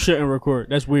something you shouldn't record.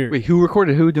 That's weird. Wait, who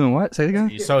recorded who doing what? Say it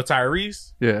again? So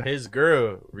Tyrese, Yeah. his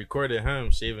girl recorded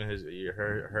him shaving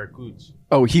her cooch.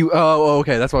 Oh,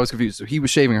 okay. That's why I was confused. So he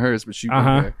was shaving hers, but she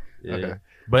okay. Yeah. Okay.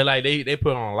 But like they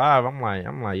put it on live. I'm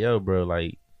like, yo, bro,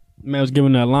 like, Man was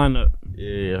giving that lineup.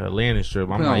 yeah, her landing strip.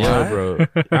 I'm Put it like, on yo,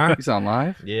 live? bro. Huh? He's on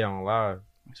live? Yeah, on live.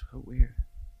 That's so weird.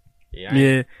 Yeah.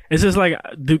 Yeah, it's just like,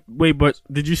 wait, but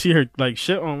did you see her like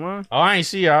shit online? Oh, I ain't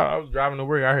see her. I was driving to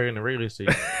work out here in the radio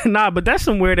station. Nah, but that's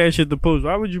some weird ass shit to post.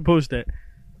 Why would you post that?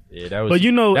 Yeah, that was. But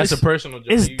you know, that's a it's, personal joke.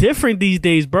 it's different these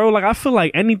days, bro. Like I feel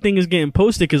like anything is getting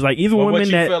posted because like even But what women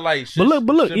you that, feel like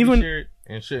but look, should even be shared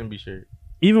and shouldn't be shared.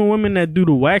 even women that do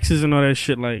the waxes and all that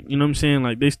shit, like you know what I'm saying,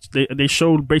 like they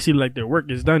show basically like their work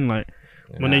is done, like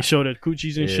when they show their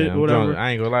coochies and shit, or whatever. Jones, I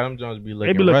ain't gonna lie, them Jones be They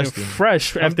looking be looking rusty.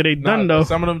 fresh after they done though.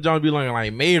 Some of them Jones be looking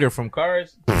like Mater from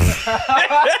Cars.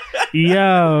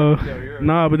 Yo,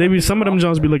 nah, but they be some of them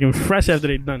Jones be looking fresh after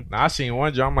they done. Now I seen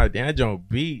one John, I'm like, damn, that John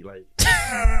beat like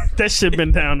That shit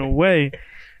been down the way.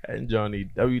 that John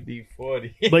need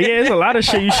WD-40. But yeah, it's a lot of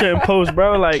shit you shouldn't post,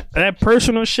 bro. Like that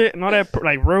personal shit and all that,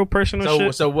 like real personal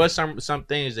shit. So what's some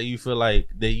things that you feel like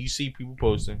that you see people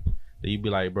posting that you be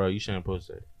like, bro, you shouldn't post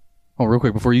that. Oh, real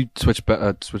quick before you switch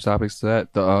topics to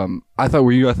that, I thought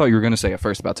you were gonna say at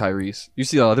first about Tyrese. You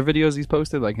see the other videos he's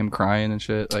posted, like him crying and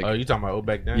shit. Like, Oh, you talking about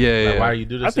back then? Yeah, Like, yeah. why you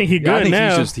do this? I think he yeah, good I think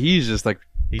now. he's just like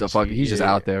the fuck. He's just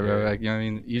yeah, out there, bro. yeah. Like, you know what I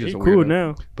mean? He's just He a cool weirdo.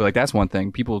 now. But like that's one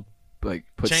thing. People like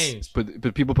put Change.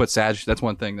 but people put sad. That's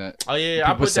one thing that. Oh yeah,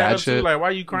 I people put that sad up too. shit. Like,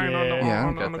 why you crying on the Yeah. Yeah, I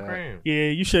on don't the get that. gram? Yeah,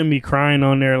 you shouldn't be crying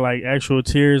on there like actual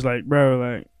tears, like bro,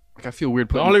 like. Like I feel weird.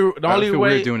 The Putting, only I feel way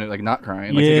weird doing it, like not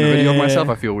crying. Like taking a video of Yeah. myself,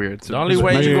 I feel weird. So the only just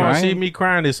way me you gonna crying? see me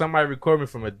crying is somebody record me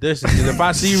from a distance. 'Cause if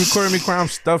I see you recording me crying, I'm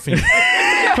stuffing you.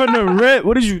 From the rip,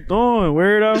 what is you doing,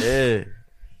 weirdo? Yeah,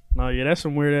 No, yeah, that's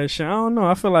some weird ass shit. I don't know.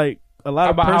 I feel like a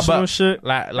lot of How personal about- shit.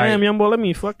 like Damn, young boy, let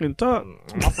me fucking talk.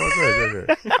 My fault, go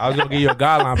ahead. I was gonna give you a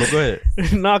guideline, but go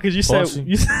ahead. No, because you said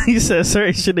Bossy. you said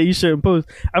certain shit that you shouldn't post.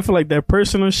 I feel like that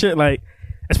personal shit, like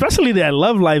especially that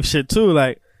love life shit too.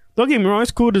 Like, don't get me wrong,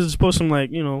 it's cool to just post some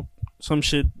like some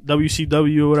shit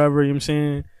WCW or whatever. You know what I'm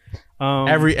saying?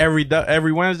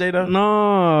 Every Wednesday though.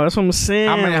 No, that's what I'm saying.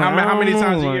 How many Like, I times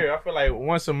don't a know, year? I feel like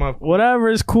once a month. Whatever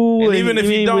is cool. And even if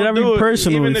you don't whatever do it,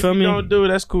 personal, even you if feel you me? don't do it,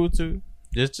 that's cool too.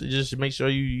 Just make sure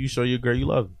you show your girl you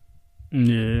love her.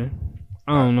 Yeah,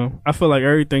 I don't know. I feel like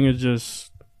everything is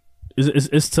just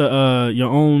it's to your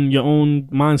own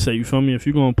mindset. You feel me? If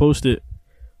you're gonna post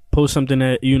something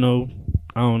that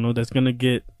I don't know that's gonna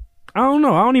get. I don't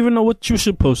know. I don't even know what you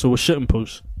should post or what shouldn't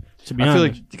post. To be I feel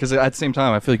honest, like because at the same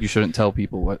time, I feel like you shouldn't tell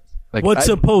people what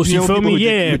to post. You feel people me? who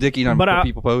Yeah, who dicking on but what I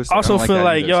people post. also I don't feel that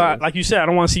like either, so- like you said, I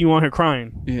don't want to see you on here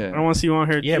crying. I yeah. don't want to see you on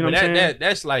here. Yeah, you know but what I'm saying?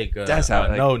 that's like That's how,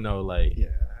 like- no like Yeah.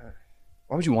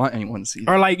 Why would you want anyone to see that?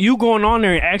 Or like you going on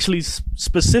there and actually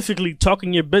specifically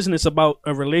talking your business about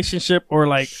a relationship or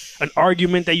like an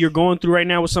argument that you're going through right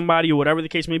now with somebody or whatever the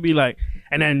case may be, like,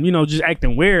 and then just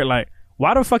acting weird. Like,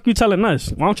 why the fuck you telling us?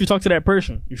 Why don't you talk to that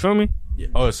person? You feel me?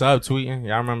 subtweeting.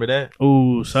 Y'all remember that?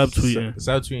 Oh, subtweeting.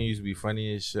 Subtweeting used to be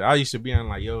funny as shit. I used to be on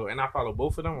like, yo, and I follow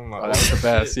both of them. I'm like, Oh, that was the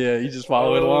best. Yeah, you just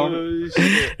follow it along. oh,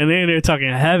 shit. And then they're talking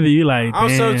heavy. You like, I'm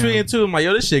damn. subtweeting too. I'm like,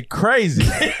 yo, this shit crazy.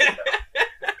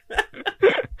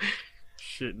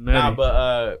 Shit, nutty. Nah,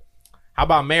 but how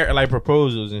about marriage, like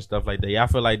proposals and stuff like that? Y'all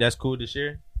feel like that's cool to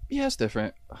share? Yeah, it's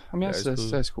different. I mean,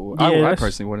 that's cool. Yeah, I that's-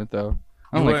 personally wouldn't though.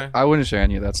 You wouldn't? I wouldn't share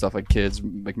any of that stuff like kids,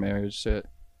 like marriage shit.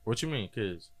 What you mean,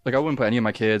 kids? Like I wouldn't put any of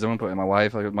my kids. I wouldn't put my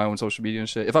wife, like my own social media and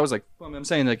shit. If I was like, I'm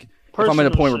saying like, if I'm at a Personal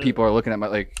point where shit. people are looking at my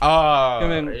like, Oh, I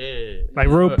mean, yeah. Like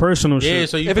real personal Yeah, shit.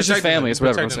 so you if it's just protecting family, them, it's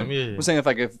whatever. I'm protecting saying, them, yeah. I'm saying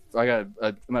if I got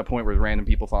I'm at a point where random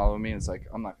people follow me, and it's like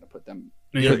I'm not gonna put them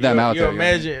You- out you there.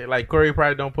 imagine like Corey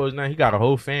probably don't post nothing. He got a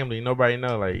whole family. Nobody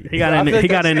know. Like He got I in. feel like He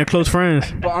got in their close friends.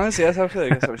 But honestly, that's how I feel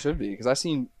like that's how it should be. Because I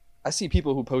see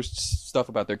people who post stuff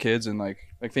about their kids and like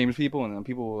famous people, and then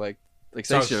people will like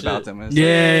say Talk shit shit. about them. And it's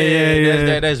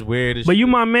Yeah. That's weird. as But you shit.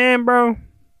 my man, bro.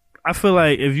 I feel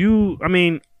like if you, I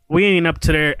mean, we ain't up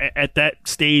to there at that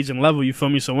stage and level. You feel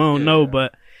me? So we don't know.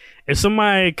 But if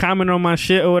somebody comment on my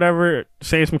shit or whatever,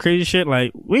 saying some crazy shit,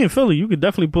 like we in Philly, you could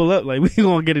definitely pull up. Like we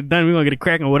gonna get it done. We gonna get it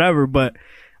cracking or whatever. But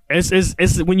it's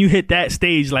when you hit that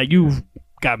stage, like you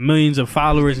got millions of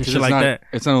followers and shit like that.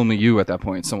 It's not only you at that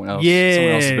point. It's someone else. Yeah,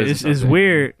 someone else's business it's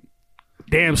weird.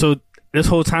 Damn. So this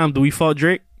whole time, do we fault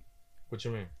Drake What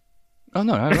you mean? Oh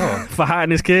no, not at all. for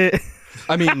hiding his kid?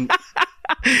 I mean,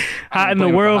 hiding the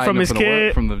world from his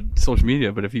kid. From the social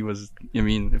media. But if he was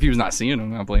not seeing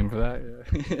him, I blame him for that.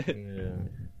 Yeah. Yeah.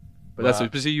 But that's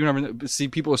but see, you never see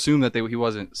people assume that he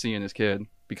wasn't seeing his kid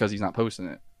because he's not posting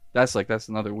it. That's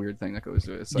another weird thing that goes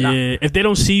to it. It's like, Yeah, if they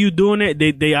don't see you doing it,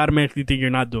 they automatically think you're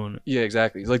not doing it. yeah,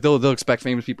 exactly. It's like they'll expect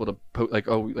famous people to post like,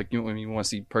 oh, like you want to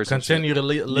see personal Continue shit. to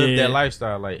live Yeah. that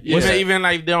lifestyle. Like Yeah. even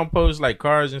like they don't post like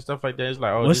cars and stuff like that. It's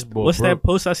like, oh, What's that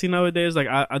post I see nowadays? Like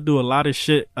I do a lot of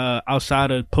shit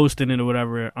outside of posting it or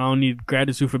whatever. I don't need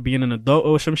gratitude for being an adult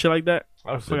or some shit like that.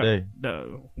 That was today.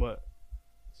 What?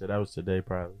 So that was today,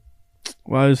 probably.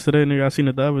 Why is today, nigga? I seen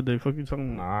it the other day. Fuck you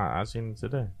talking about? Nah, I seen it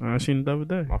today. I seen it the other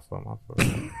day. My fault.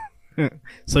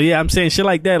 So yeah, I'm saying shit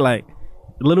like that, like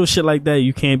little shit like that.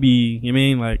 You can't be. You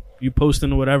mean like you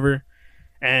posting or whatever,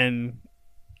 and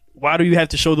why do you have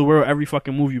to show the world every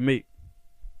fucking move you make?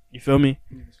 You feel me?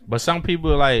 But some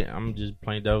people like, I'm just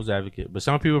playing devil's advocate. But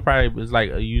some people probably is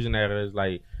like using that as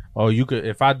like, oh, you could,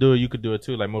 if I do it, you could do it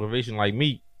too. Like motivation. Like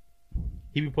me,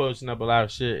 he be posting up a lot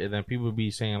of shit, and then people be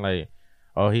saying like,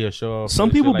 oh, he'll show off. Some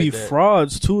people be like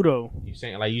frauds too, though. You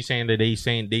saying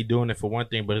that they doing it for one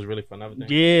thing, but it's really for another thing.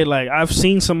 Yeah, like I've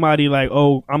seen somebody like,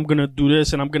 oh, I'm gonna do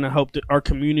this and I'm gonna help our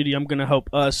community. I'm gonna help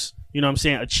us. You know what I'm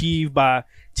saying? Achieve by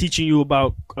teaching you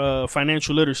about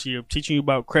financial literacy, or teaching you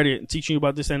about credit, and teaching you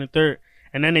about this and the third.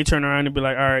 And then they turn around and be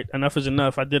like, all right, enough is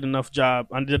enough. I did enough job.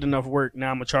 I did enough work.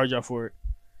 Now I'm gonna charge y'all for it.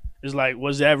 It's like,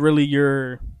 was that really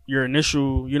your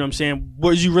initial? You know what I'm saying?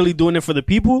 Was you really doing it for the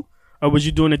people? Or was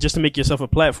you doing it just to make yourself a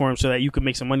platform so that you could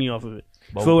make some money off of it?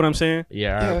 Feel what I'm saying?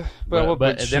 Yeah.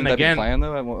 But then again, plan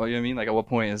though. You know what I mean? Like, at what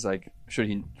point is like,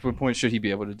 what point should he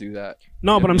be able to do that?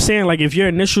 No, but I'm saying like, if your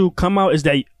initial come out is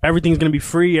that everything's gonna be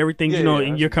free, everything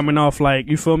and you're coming off like,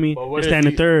 you feel me? You're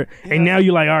standing third, and now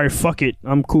you're like, all right, fuck it,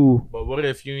 I'm cool. But what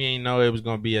if you ain't know it was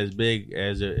gonna be as big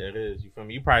as it is? You feel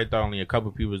me? You probably thought only a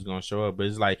couple people was gonna show up, but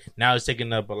it's like now it's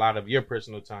taking up a lot of your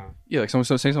personal time. Yeah, like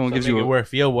someone gives you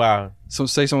worth your while. So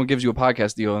say someone gives you a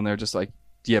podcast deal and they're just like,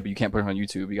 yeah, but you can't put it on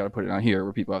YouTube. You got to put it on here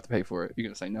where people have to pay for it. You're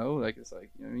gonna say no? Like, it's like,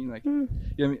 you know what I mean? Like, you know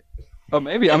what I mean? Oh,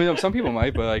 maybe. I mean, some people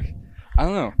might, but like, I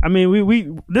don't know. I mean,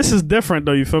 we this is different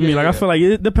though. You feel me? Like, I feel like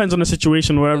it depends on the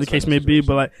situation, whatever the case may be.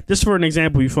 But like, just for an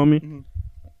example, you feel me? Mm-hmm.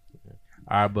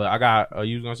 All right, but I got.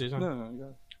 You was gonna say something?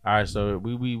 No. All right, so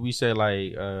we said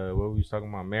like, what we was talking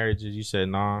about marriages. You said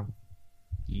nah.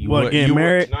 Getting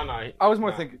married? No. I was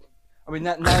more thinking. I mean,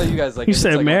 now that you guys like, You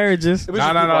said like marriages. No,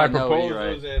 like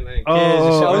proposals and kids and shit.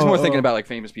 I was more thinking about like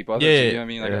famous people. Yeah, you know what I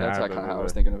mean? Like, that's kind of how I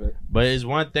was thinking of it. But it's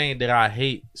one thing that I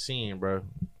hate seeing, bro,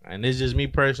 and it's just me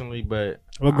personally. But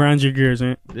What grinds your gears,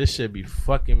 man? This shit be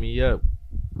fucking me up,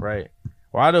 right?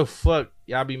 Why the fuck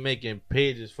y'all be making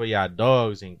pages for y'all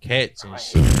dogs and cats and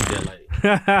shit? Like,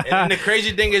 and then the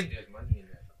crazy thing is,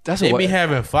 they be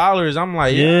having followers. I'm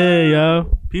like, yeah,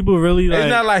 yo. People really like. It's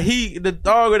not like the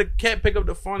dog or the cat pick up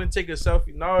the phone and take a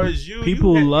selfie. No, it's you.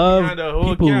 People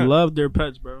love their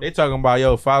pets, bro. They talking about,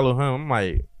 yo, follow him. I'm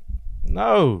like,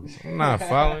 no, I'm not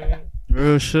following him.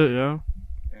 Real shit, yo.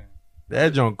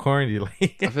 That joint corny. Like, I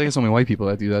feel like it's only white people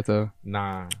that do that though.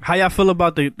 Nah. How y'all feel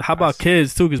about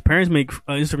kids too? Because parents make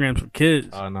Instagrams for kids.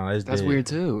 Oh no, that's weird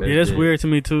too. That's weird to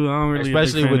me too. I don't really,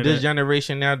 especially with this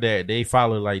generation now that they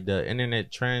follow like the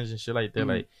internet trends and shit like that. Mm-hmm.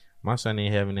 Like my son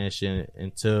ain't having that shit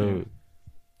until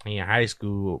in high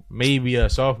school, maybe a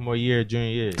sophomore year, junior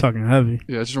year. Talking heavy.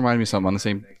 Yeah, it just reminded me of something on the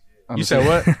same. You said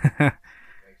what?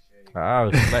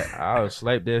 I'll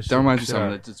slap that shit. That reminds me of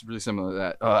something that's really similar to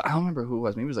that. I don't remember who it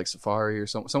was. Maybe it was like Safari or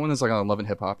someone that's like on Love and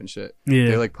Hip Hop and shit. Yeah.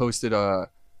 They like posted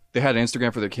they had an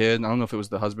Instagram for their kid. I don't know if it was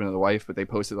the husband or the wife, but they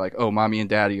posted like, oh, mommy and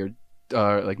daddy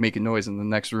are like making noise in the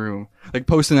next room. Like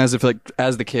posting as if like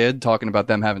as the kid talking about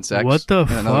them having sex. What the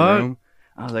in another room.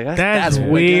 I was like, that's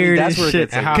weird. That's where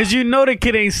shit. Because you know the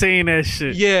kid ain't saying that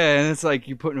shit. Yeah, and it's like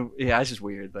you putting. Yeah, it's just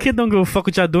weird. Like, kid don't give a fuck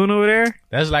what y'all doing over there.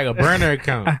 That's like a burner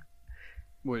account.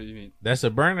 What do you mean? That's a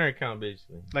burner account,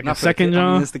 basically. Like not a second John?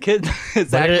 I mean, it's the kid.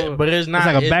 It's but it's not.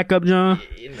 It's like a backup John?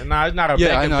 No, it's not a backup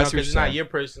John because it's not your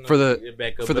personal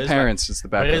backup. For the parents, it's the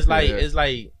backup. But it's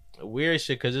like weird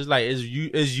shit because it's like it's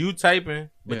you typing,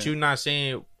 but you're not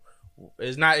saying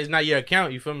it's not your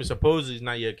account. You feel me? Supposedly it's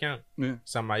not your account. Yeah.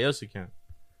 Somebody else's account.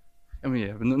 I mean,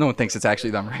 yeah, but no one thinks it's actually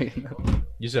them, right?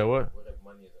 You said what? What if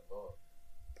money is involved?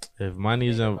 If money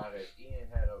is involved. Ian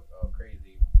had a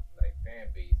crazy like fan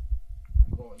base.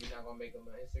 You're not gonna make him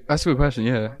an Instagram. That's a good question.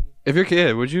 Yeah. If your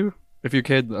kid, would you? If your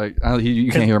kid like,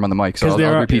 you can't hear him on the mic, so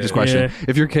I'll repeat this question. Yeah.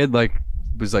 If your kid like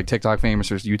was like TikTok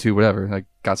famous or YouTube, whatever, like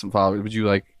got some followers, would you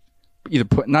like either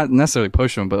not necessarily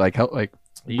push him, but like help, like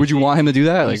would you want him to do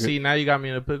that? Like, see, now you got me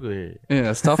in a pickle here. Yeah,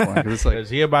 that's a tough one. 'Cause it's like,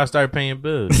 he about to start paying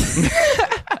bills.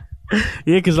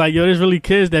 Yeah, because like yo, there's really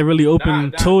kids that really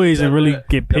open toys and really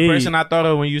get paid. The person I thought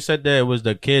of when you said that was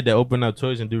the kid that opened up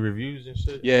toys and do reviews and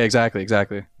shit. yeah, exactly.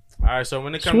 All right, so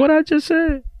when it comes, That's what I just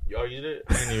said. oh, you did?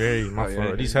 I didn't even hear you. My fault.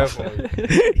 Yeah. These headphones.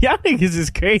 Y'all niggas is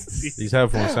crazy. These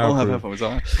headphones I don't have sound headphones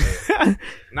on.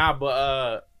 Nah,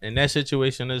 but in that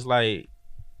situation, it's like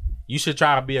you should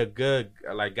try to be a good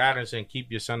like guidance and keep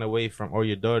your son away from or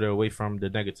your daughter away from the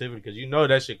negativity because you know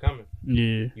that shit coming.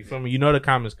 Yeah. You feel me? You know the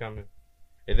comments coming,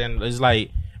 and then it's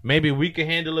like maybe we can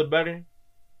handle it better,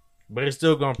 but it's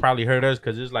still gonna probably hurt us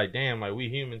because it's like damn, like we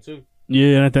human too.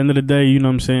 Yeah, and at the end of the day, you know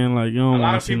what I'm saying? Like, you don't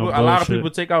want to see no bullshit. A lot of people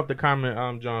take out the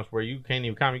comment, Johns, where you can't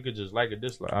even comment. You could just like or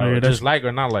dislike, Oh, yeah, or just like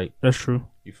or not like. That's true.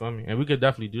 You feel me? And we could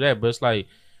definitely do that. But it's like,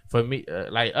 for me,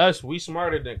 like us, we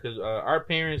smarter than, because our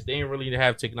parents, they didn't really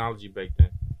have technology back then.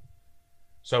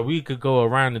 So we could go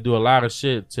around and do a lot of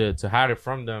shit to hide it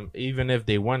from them, even if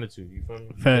they wanted to. You feel me?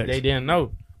 Facts. They didn't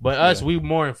know. But us, we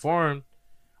more informed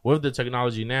with the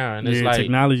technology now. And it's Yeah, like,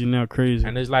 technology now crazy.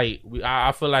 and it's like,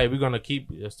 I feel like we're going to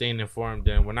keep staying informed.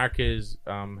 And when our kids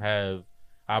have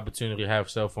opportunity to have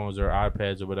cell phones or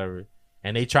iPads or whatever,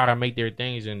 and they try to make their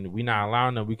things and we not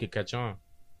allowing them, we could catch on.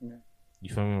 Yeah.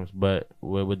 You feel me? But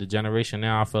with the generation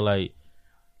now, I feel like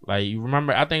you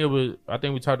remember, I think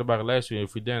we talked about it last week.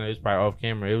 If we didn't, it's probably off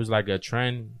camera. It was like a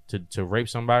trend to rape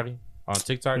somebody on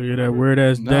TikTok. Yeah, that weird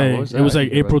ass No, day. what was It was that?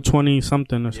 like April 20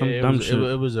 something or some Yeah, dumb shit.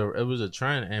 it was a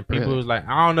trend, and people Really? was like,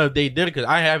 I don't know if they did it because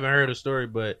I haven't heard the story,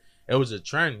 but it was a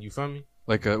trend. You feel me?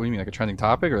 Like, what do you mean, like a trending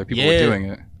topic, or like people Yeah. were doing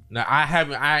it? Now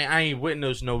I ain't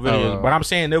witnessed no videos, Oh. but I'm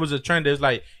saying there was a trend that's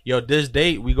like, yo, this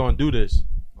date we gonna do this.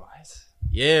 What?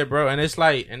 Yeah, bro, and it's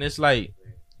like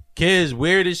kids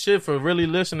weird as shit for really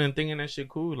listening, thinking that shit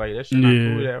cool. Like that shit not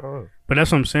Yeah. cool at all. But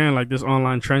that's what I'm saying. Like this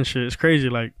online trend shit, it's crazy.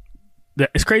 Like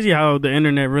it's crazy how the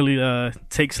internet really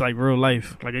takes like real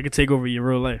life. Like it could take over your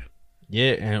real life.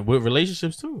 Yeah, and with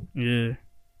relationships too. Yeah,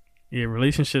 yeah.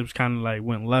 Relationships kind of like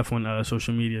went left when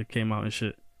social media came out and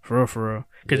shit. For real.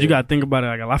 Because you gotta think about it.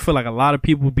 Like I feel like a lot of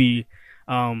people be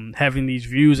having these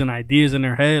views and ideas in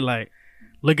their head. Like,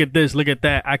 look at this, look at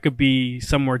that. I could be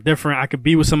somewhere different. I could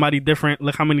be with somebody different.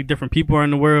 Look how many different people are in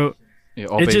the world. Yeah,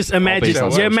 It just imagine on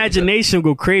your social- imagination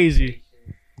go crazy.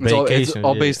 It's all Vacation,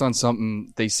 yeah. based on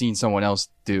something they seen someone else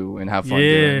do and have fun Yeah,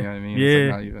 doing. You know what I mean? It's yeah.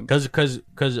 like not even.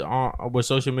 Cause what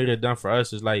social media done for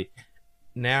us is like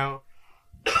now.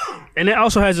 And it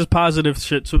also has its positive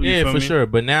shit too. Yeah, for sure.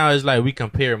 But now it's like we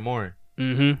compare more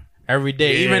Mm-hmm. every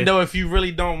day. Yeah. Even though if you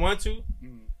really don't want to,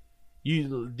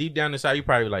 you deep down inside you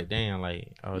probably like, damn,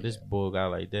 like, oh, this boy got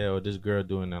like that, or this girl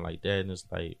doing that like that, and it's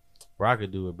like, bro, I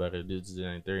could do it better. This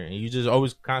and third, and you just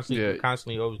always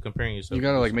constantly always comparing yourself. You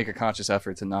gotta like make a conscious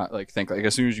effort to not like think like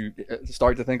as soon as you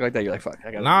start to think like that, you're like, fuck.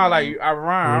 I gotta, Nah, like I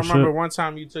remember shit. one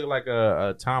time you took like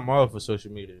a time off of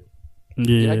social media. Yeah.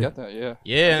 Yeah, I get that. Yeah.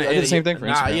 Yeah, I did the same thing for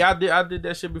Nah, Instagram. yeah, I did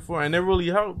that shit before, and it really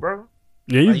helped, bro.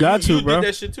 Yeah, you Like, got to, you bro. did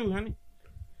that shit too, honey.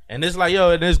 And it's like,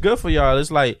 yo, and it's good for y'all.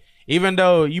 It's like, even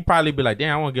though you probably be like,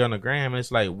 damn, I want to get on the gram. It's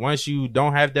like, once you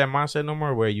don't have that mindset no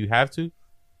more where you have to,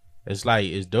 it's like,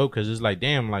 it's dope because it's like,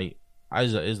 damn, like,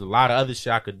 there's a lot of other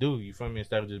shit I could do. You feel me?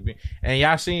 Instead of just being, and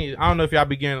y'all seen, I don't know if y'all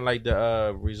be getting like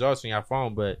the results on your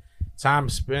phone, but time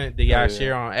spent that y'all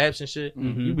share on apps and shit,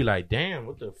 Mhm. you be like, damn,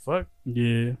 what the fuck?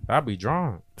 Yeah, I be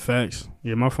drawn. facts.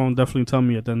 Yeah, my phone definitely tell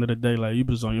me at the end of the day, like, you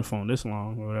was on your phone this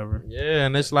long or whatever. Yeah,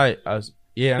 and it's like,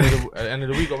 end of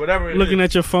the week or whatever. it Looking is.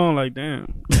 at your phone like,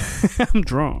 damn, I'm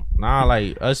drawn. Nah,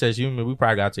 like us as human, we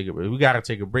probably gotta take a break. We gotta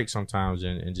take a break sometimes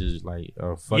and just like,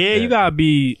 fuck Yeah, that. you gotta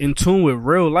be in tune with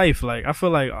real life. Like, I feel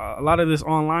like a lot of this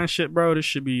online shit, bro, this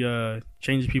should be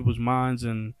changing people's minds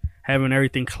and having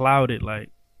everything clouded. Like,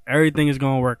 everything is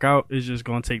gonna work out. It's just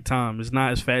gonna take time. It's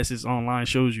not as fast as online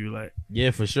shows you. Like,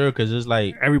 Yeah, for sure, because it's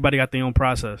like, everybody got their own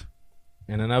process.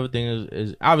 and another thing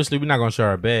is obviously we're not gonna show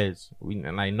our beds. We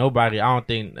like nobody. I don't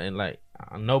think and like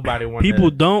nobody want People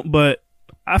don't, but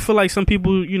I feel like some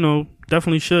people, you know,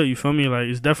 definitely should. You feel me? Like,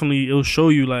 it's definitely, it'll show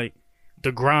you like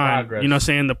the grind. Progress. You know what I'm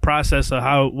saying? The process of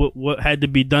how what had to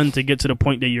be done to get to the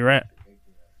point that you're at.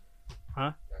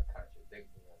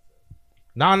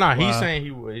 No, he's Wow. saying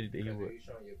he would. You showing your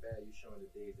bad, you showing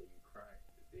the days that you crying.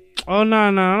 The days Oh no,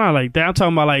 not like that. I'm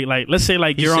talking about like let's say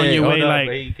like He you're on said, your way, "Hold up, like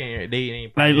but he can't, they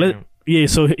ain't like paying let him." yeah.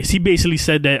 So he basically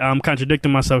said that I'm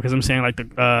contradicting myself because I'm saying like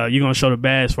you're gonna show the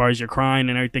bad as far as you're crying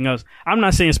and everything else. I'm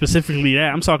not saying specifically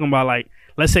that. I'm talking about like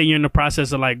let's say you're in the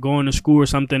process of like going to school or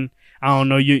something. I don't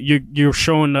know. You're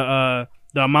showing the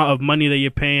the amount of money that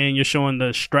you're paying. You're showing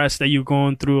the stress that you're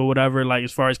going through or whatever, like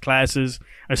as far as classes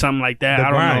or something like that.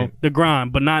 I don't know. The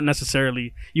grind, but not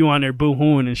necessarily you on there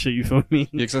boo-hooing and shit, you feel me?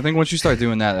 Yeah, because I think once you start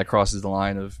doing that, that crosses the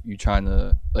line of you trying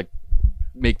to, like,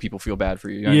 make people feel bad for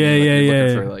you. You know what I mean? Like, you're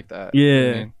looking for, like, that. Yeah. You know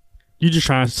what I mean? You just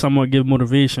trying to somewhat give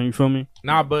motivation, you feel me?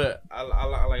 Nah, but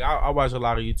I watch a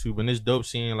lot of YouTube, and it's dope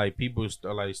seeing like people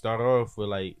start off with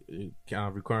like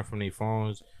recording from their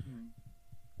phones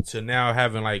to now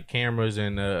having like cameras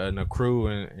and a crew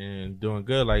and doing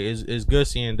good. Like it's good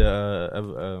seeing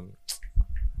the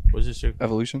what's this shit?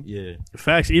 Evolution. Yeah,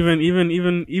 facts.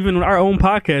 Even our own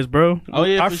podcast, bro. Oh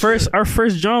yeah, our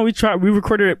first John we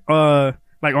recorded it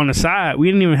like on the side. We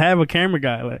didn't even have a camera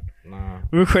guy. Like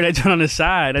we recorded that joint on the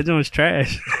side. That joint was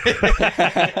trash.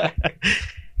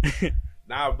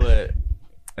 Nah, but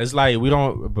it's like we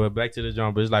don't. But back to the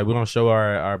joint. But it's like we don't show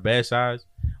our bad sides.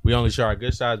 We only show our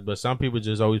good sides. But some people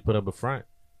just always put up a front.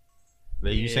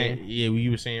 Like you saying,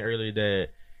 you were saying earlier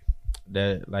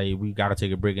that like we gotta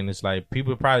take a break, and it's like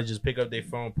people probably just pick up their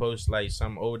phone, post like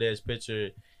some old ass picture,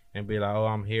 and be like, "Oh,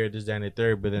 I'm here, this, that, and the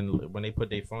third." But then when they put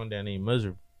their phone down, they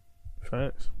miserable.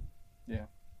 Facts. Yeah.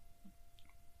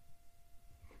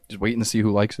 Just waiting to see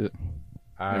who likes it.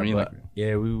 I mean, like,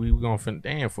 yeah, we gonna fin.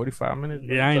 Damn, 45 minutes.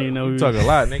 Yeah, I didn't even know we talk a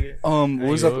lot, nigga.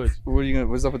 What's up?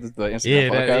 What's up with the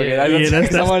Instagram?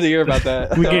 That's I wanted to hear about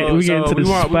that. we get into the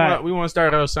spot. We want to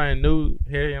start out something new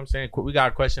here. You know what I'm saying? We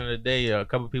got a question of the day. A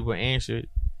couple people answered,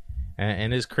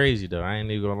 and it's crazy though. I ain't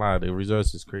even gonna lie. The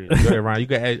results is crazy. Go ahead, Ryan. You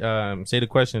can say the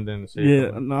question, then say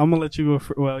no, I'm gonna let you go.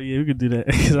 Well, yeah, we could do that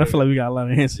because I feel like we got a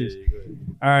lot of answers. Yeah,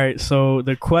 all right, so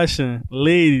the question,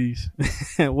 ladies,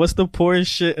 what's the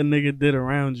poorest shit a nigga did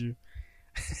around you?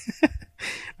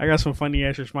 I got some funny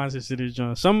ass responses to this,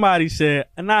 John. Somebody said,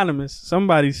 anonymous,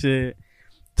 somebody said,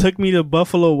 took me to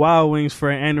Buffalo Wild Wings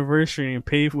for an anniversary and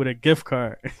paid with a gift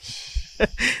card.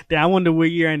 Damn, I wonder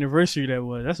what year anniversary that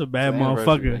was. That's a bad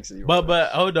motherfucker. But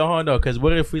hold on, because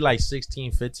what if we like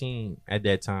 16, 15 at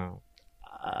that time?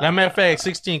 Matter of fact,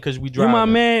 16 because we drive. You my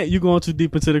man, you going too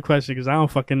deep into the question because I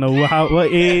don't fucking know what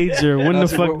age or when the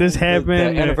fuck this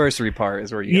happened. The anniversary part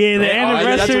is where you. Yeah, the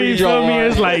anniversary. You feel me?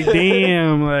 It's like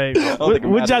damn, like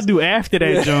what y'all do after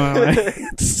that, John? Like,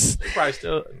 probably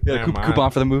still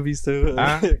coupon for the movies too.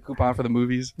 Coupon for the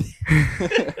movies.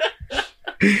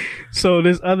 So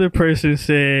this other person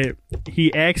said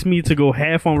he asked me to go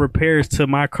half on repairs to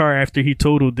my car after he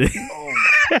totaled it.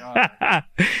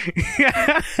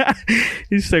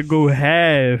 He said go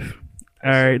half.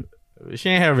 All right. She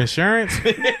ain't have insurance.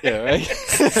 Yeah, right.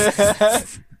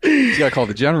 You gotta call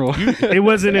the general. It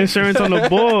wasn't insurance on the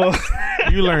ball.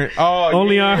 You learned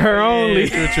only on her only.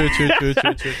 True.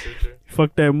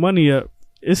 Fuck that money up.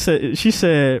 She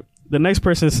said the next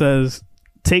person says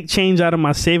take change out of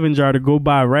my saving jar to go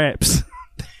buy wraps.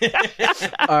 All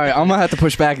right, I'm gonna have to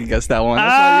push back against that one.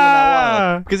 That's not even that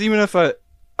wild. Because even if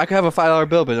I could have a $5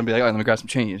 bill, but I'd be like, all right, let me grab some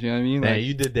change. You know what I mean? Man,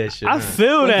 you did that shit. I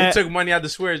feel that. You took money out of the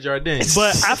swear jar, didn't you?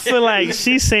 But I feel like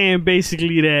she's saying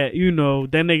basically that, you know,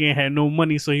 that nigga had no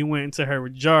money, so he went into her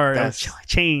jar and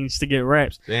changed to get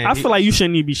wraps. Damn, I feel like you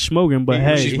shouldn't even be smoking, but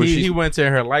he went to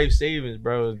her life savings,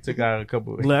 bro, and took out a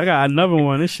couple. Look, I got another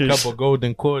one. This shit. Couple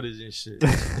golden quarters and shit.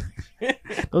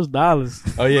 Those dollars.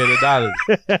 Oh, yeah, the dollars.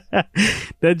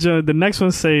 The next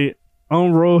one say,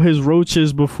 unroll his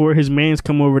roaches before his mans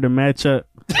come over to match up.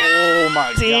 Oh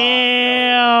my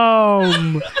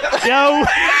damn.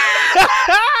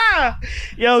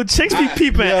 Yo, chicks be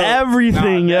peeping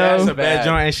everything, yo. That's a bad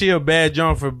joint, and she a bad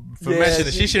joint for mentioning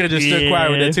it. She should have just stood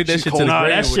quiet with that. Took that shit to the grave.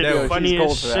 That shit funny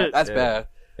as shit. That's bad.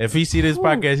 If he see this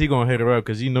podcast, he gonna hit her up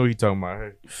because he know he talking about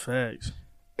her. Facts.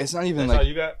 It's not even that's like all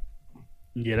you got.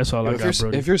 Yeah, that's all I got,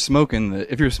 bro. If you're smoking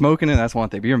it, that's one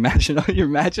thing. But you're matching up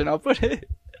with it.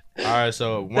 All right,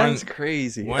 so that's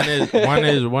crazy. One of the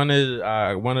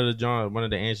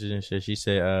answers and shit. She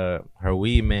said, her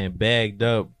weed man bagged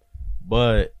up,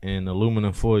 but in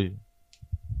aluminum foil.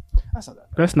 That's not that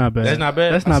bad. That's not bad. That's not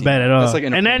bad. That's not bad at all. That's like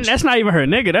that's not even her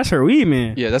nigga. That's her weed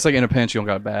man. Yeah, that's like in a pinch. You don't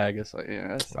got a bag. It's like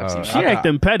she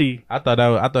acting petty. I thought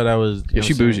that was. Yeah,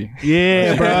 she bougie.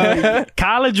 Yeah, bro.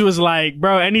 College was like,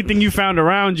 bro. Anything you found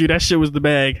around you, that shit was the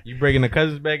bag. You breaking the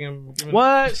cousin's bag and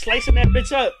what? Slicing that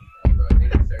bitch up.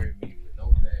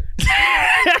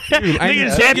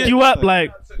 Niggas zapped you up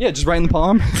like just right in the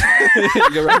palm.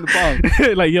 Get right in the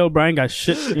palm. Like yo, Brian got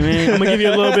shit, man. I'm gonna give you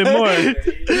a little bit more.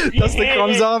 Dust the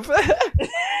crumbs off. All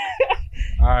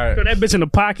right, throw that bitch in the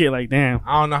pocket. Like damn.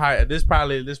 I don't know how this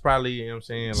probably. You know what I'm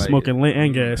saying, like smoking lit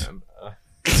and gas.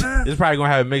 This probably gonna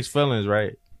have mixed feelings,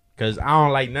 right? Because I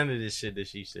don't like none of this shit that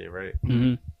she said, right?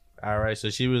 Mm-hmm. All right, so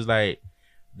she was like,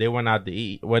 they went out to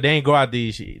eat. Well, they ain't go out to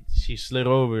eat. She slid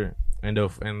over and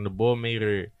the boy made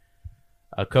her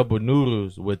a couple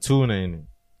noodles with tuna in it.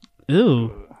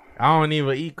 Ew. I don't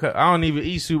even eat soup.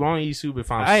 I don't eat soup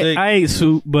if I'm sick. I ate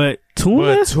soup, but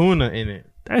tuna? But tuna in it.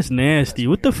 That's nasty.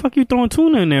 What the fuck you throwing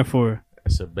tuna in there for?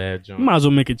 That's a bad joint. You might as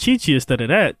well make a chi-chi instead of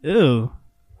that. Ew.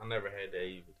 I never had that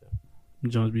either.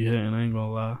 Jones be hitting, I ain't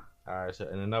gonna lie. Alright, so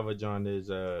and another joint is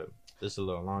this a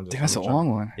little long. Damn, that's a long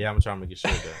one. Yeah, I'm trying to make it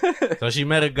short though. So she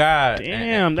met a guy.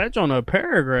 Damn, that's on a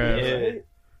paragraph. Yeah.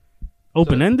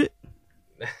 Open ended.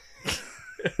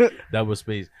 Double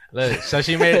space. Look, so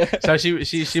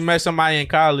she met somebody in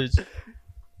college,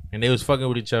 and they was fucking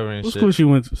with each other and What shit. school she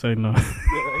went to? Say no.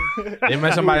 They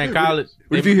met somebody in college.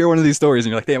 What if you hear one of these stories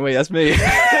and you're like, damn, wait, that's me?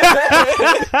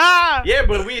 Yeah,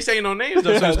 but we ain't saying no names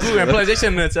though. So it's cool. And plus, they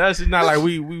sending it to us. It's not like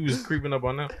we was creeping up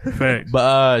on them. Facts.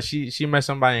 But she met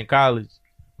somebody in college,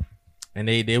 and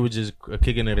they were just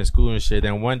kicking it in school and shit.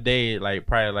 And one day, like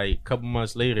probably like a couple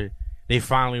months later, they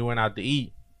finally went out to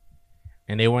eat.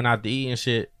 And they went out to eat and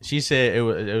shit. She said it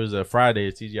was a Friday,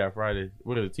 a TGI Friday.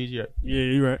 What is it, TGI? Yeah,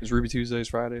 you're right. It's Ruby Tuesdays,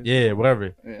 Fridays. Yeah,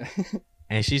 whatever. Yeah.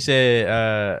 And she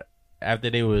said after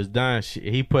they was done,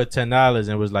 he put $10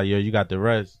 and was like, "Yo, you got the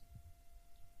rest."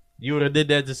 You would have did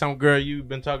that to some girl you've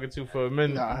been talking to for a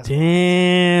minute. Nah,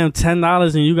 Damn,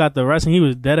 $10 and you got the rest, and he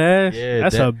was dead ass. Yeah,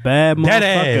 That's a bad Dead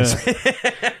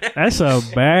motherfucker. ass. That's a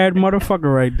bad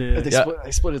motherfucker right there. they, Yeah.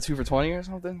 they split it 2 for $20 or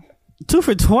something. 2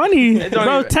 for $20, It don't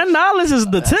bro. even- $10 is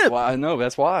the That's tip. why I know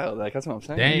that's wild. Like that's what I'm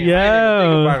saying. Damn, I Yo. didn't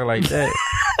even think about it like that.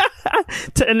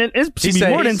 And then it should be said-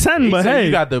 more than 10, he but said, hey,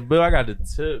 you got the bill, I got the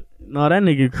tip. no, that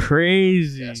nigga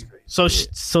crazy. That's crazy.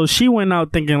 So she went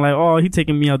out thinking like, oh, he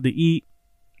taking me out to eat.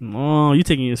 Oh, you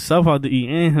taking yourself out to eat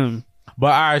and him. But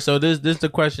all right, so this the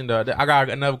question though. I got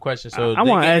another question. So I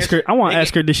want to ask her. I want to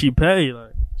ask her, did she pay?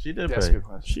 Like, She did That's a pay. good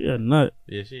question. she a nut.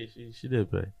 Yeah, she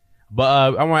did pay.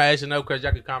 But I want to ask you another question.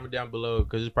 Y'all can comment down below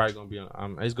because it's probably gonna be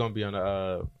on. It's gonna be on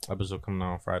the episode coming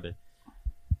out on Friday.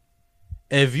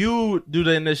 If you do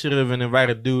the initiative and invite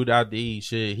a dude out to eat,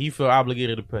 shit, he feel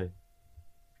obligated to pay.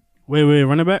 Wait,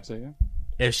 run it back. So, yeah.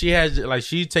 If she has like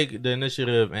she take the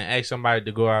initiative and ask somebody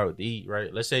to go out to eat,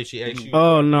 right? Let's say she asks you.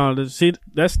 Oh no, see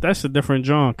that's a different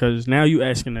John because now you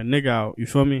asking a nigga out. You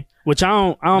feel me? Which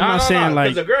I'm not saying like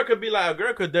 'cause a girl could be like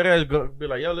dead ass be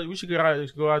like, yo, we should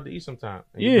go out to eat sometime.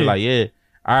 And you Yeah. be like, yeah,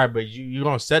 all right, but you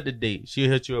don't set the date. She'll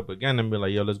hit you up again and be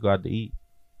like, yo, let's go out to eat.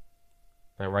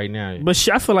 Like right now. But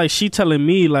I feel like she telling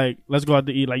me like, let's go out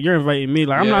to eat. Like you're inviting me.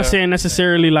 Like I'm Yeah. not saying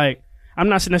necessarily like I'm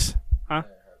not saying this. Huh?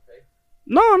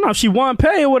 No. If she want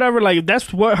pay or whatever, like if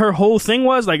that's what her whole thing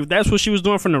was. Like if that's what she was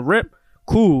doing from the rip,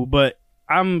 cool. But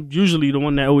I'm usually the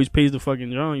one that always pays the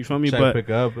fucking John. You feel me? Try to But pick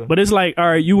her up. but it's like, all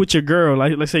right, you with your girl.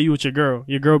 Like let's say you with your girl.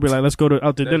 Your girl be like, let's go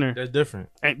out to dinner. That's different.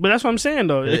 But that's what I'm saying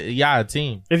though. Y'all a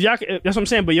team. If y'all, that's what I'm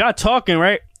saying. But y'all talking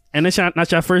right, and it's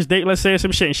not your first date. Let's say or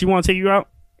some shit, and she want to take you out.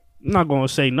 I'm not gonna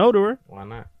say no to her. Why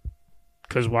not?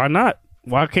 Cause why not?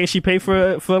 Why can't she pay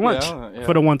for lunch Yeah.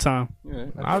 for the one time? Yeah.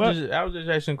 I was just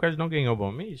asking questions. Don't gang up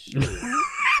on me. Shit.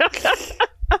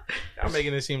 I'm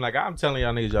making it seem like I'm telling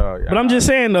y'all niggas y'all. But I'm just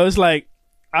saying though, it's like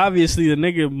obviously the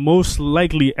nigga most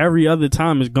likely every other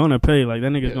time is gonna pay. Like that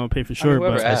nigga's Yeah. gonna pay for sure.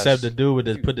 whoever But asked. Except the dude with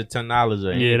the put the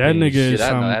 $10 in. yeah, that nigga is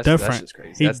That's different. just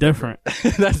crazy. He That's different.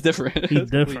 That's different. He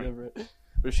That's completely different.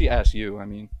 But if she asks you, I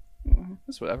mean,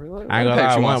 that's whatever. I ain't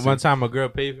gonna lie. One time a girl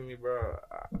paid for me, bro.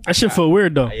 That shit feel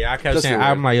weird though. Yeah, I kept Just saying, your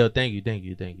I'm like, yo, thank you.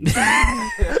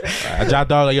 I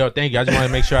dropped all like, yo, thank you. I just want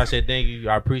to make sure I said thank you.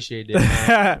 I appreciate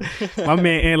that. Man. My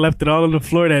man Ant left it all on the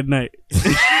floor that night.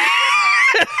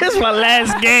 It's my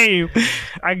last game.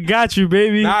 I got you,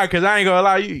 baby. Nah, cause I ain't gonna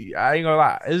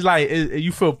lie. It's like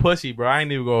you feel pussy, bro. I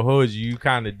ain't even gonna hold you. You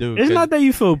kind of do. It's 'Cause- not that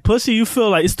you feel pussy. You feel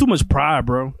like it's too much pride,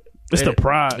 bro. It's the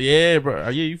pride. Yeah, bro.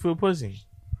 Yeah, you feel pussy.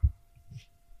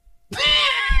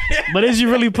 But is you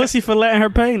really pussy for letting her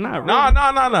pay? Not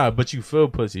really. No. But you feel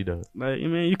pussy though. Like, I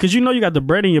mean, because you know you got the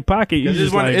bread in your pocket. You 'Cause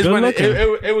just like, good looking.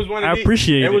 it was one of I these.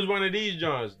 appreciate it. was one of these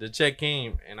joints. The check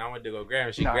came and I went to go grab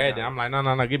it. She No, grabbed no. it. I'm like,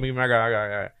 no, give me. I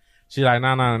got it. She like,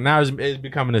 no. Now it's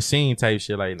becoming a scene type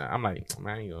shit. Like, nah. I'm like,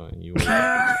 man, I ain't going. You.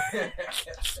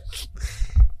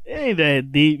 It ain't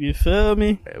that deep. You feel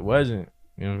me? It wasn't.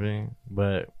 You know what I'm saying?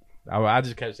 But I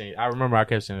just kept saying. I remember I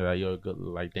kept saying like, yo, good,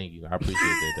 like, thank you. I appreciate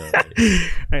that though. Like,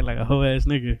 I ain't like a whole ass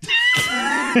nigga.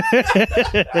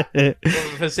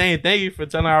 for saying thank you for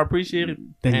telling her I appreciate it.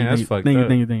 Thank Man, you, that's thank fucked you, up.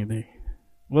 thank you.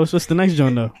 What's the next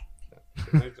joint though?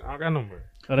 I don't got no more.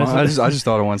 Oh, that's I just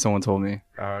thought of one someone told me.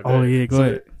 oh yeah, go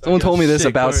ahead. Someone told me this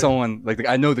Shit, about go ahead. someone. Like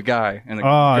I know the guy and the Oh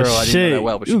girl. I shit! didn't know that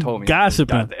well, but she You told me.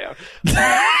 gossiping. Goddamn.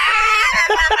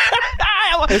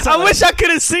 I wish I could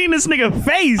have seen this nigga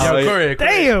face. Yo, Oh, Corey,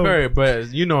 Damn. Corey,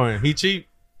 but you know him. He cheap.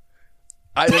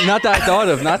 Not that I thought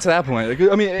of. Not to that point. Like,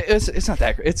 I mean, it's not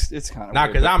that. It's kind of Nah,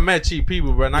 because I met cheap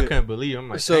people, bro, and I couldn't believe. I'm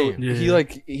like, so damn.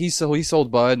 he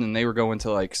sold bud, and they were going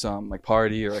to like some like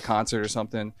party or a concert or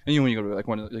something. And you know, when you go to like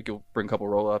one, like you'll bring a couple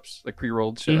roll ups, like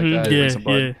pre-rolled shit like that. Yeah, like some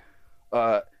bud.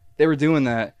 yeah. They were doing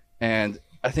that, and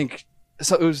I think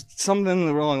so. It was something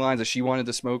along the lines that she wanted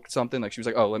to smoke something. Like she was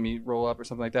like, "Oh, let me roll up" or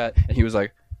something like that. And he was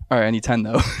like, "All right, I need 10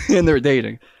 though." And they were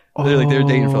dating. They were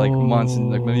dating for like months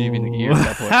and like maybe even a year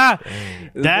at that point.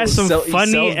 That's some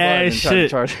funny ass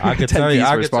shit. I can tell you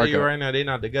right now, they're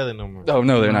not together no more. Oh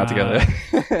no, they're not together.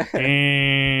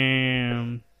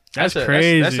 Damn, that's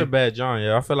crazy. That's a bad John.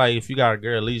 Yeah, I feel like if you got a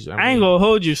girl, at least I ain't gonna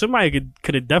hold you. Somebody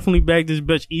could have definitely bagged this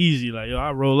bitch easy. Like, yo,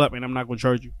 I'll roll up and I'm not gonna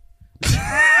charge you.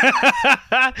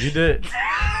 You did.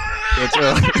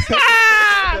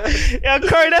 Yo,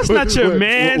 Corey, that's not your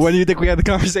man. When do you think we had the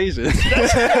conversation?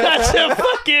 That's not your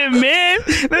fucking man.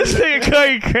 This nigga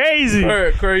Corey crazy.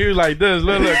 Corey, you like this.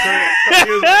 Look,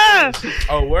 Corey like this.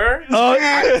 Oh, where? Oh,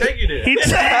 I can take you there.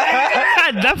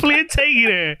 I definitely take you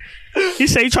there. He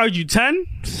say he charge you 10?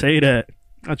 Say that.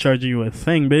 I'll charge you a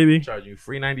thing, baby. Charge you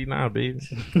 $3.99, baby.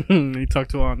 He talk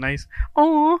to all nice.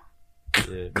 Aw.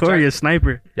 Yeah. Corey a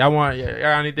sniper. Y'all got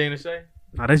anything to say?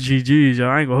 Nah, that's GG's, yo.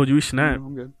 I ain't gonna hold you. We snap.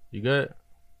 I'm good. You good?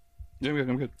 Yeah,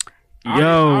 I'm good. Yo.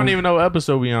 I don't even know what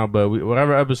episode we on, but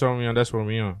whatever episode we on, that's what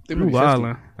we on. They You were 50.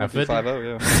 wildin'. At 50? 50,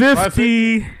 yeah.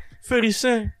 50. 50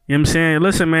 Cent. You know what I'm saying?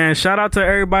 Listen, man, shout out to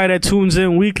everybody that tunes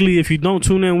in weekly. If you don't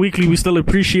tune in weekly, we still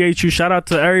appreciate you. Shout out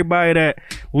to everybody that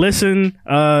listen.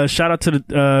 Shout out to the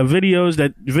videos, you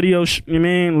know what I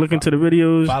mean? Look into the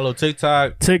videos. Follow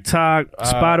TikTok,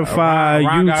 Spotify,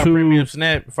 Ron got a YouTube. Premium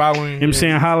Snap. Following. You know what I'm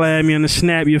saying? Holla at me on the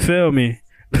Snap, you feel me?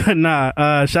 But nah,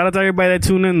 shout out to everybody that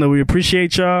tuned in, though. We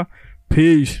appreciate y'all.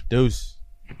 Peace. Deuce.